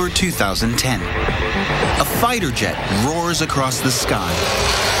 October 2010. A fighter jet roars across the sky.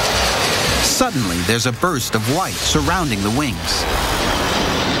 Suddenly, there's a burst of white surrounding the wings.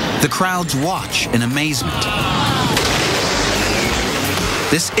 The crowds watch in amazement.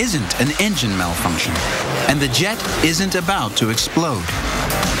 This isn't an engine malfunction, and the jet isn't about to explode.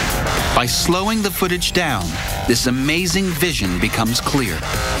 By slowing the footage down, this amazing vision becomes clear.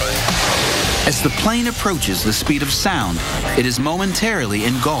 As the plane approaches the speed of sound, it is momentarily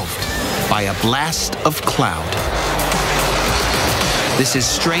engulfed by a blast of cloud. This is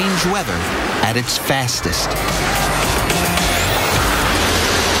strange weather at its fastest.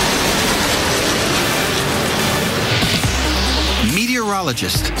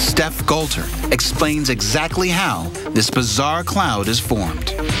 Meteorologist Steph Golter explains exactly how this bizarre cloud is formed.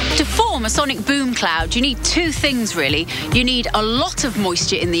 To form a sonic boom cloud, you need two things really. You need a lot of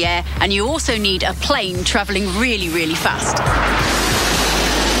moisture in the air, and you also need a plane traveling really, really fast.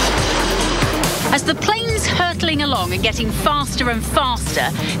 As the plane's hurtling along and getting faster and faster,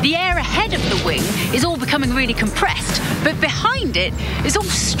 the air ahead of the wing is all becoming really compressed, but behind it is all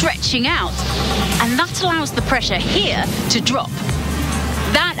stretching out. And that allows the pressure here to drop.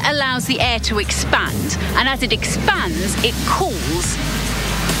 That allows the air to expand, and as it expands, it cools.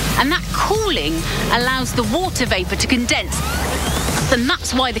 And that cooling allows the water vapor to condense, and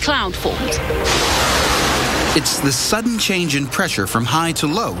that's why the cloud formed. It's the sudden change in pressure from high to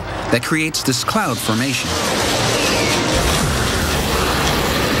low that creates this cloud formation.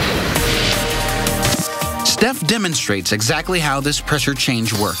 Steph demonstrates exactly how this pressure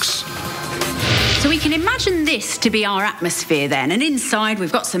change works. So we can imagine this to be our atmosphere then, and inside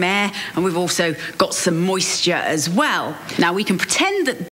we've got some air and we've also got some moisture as well. Now we can pretend that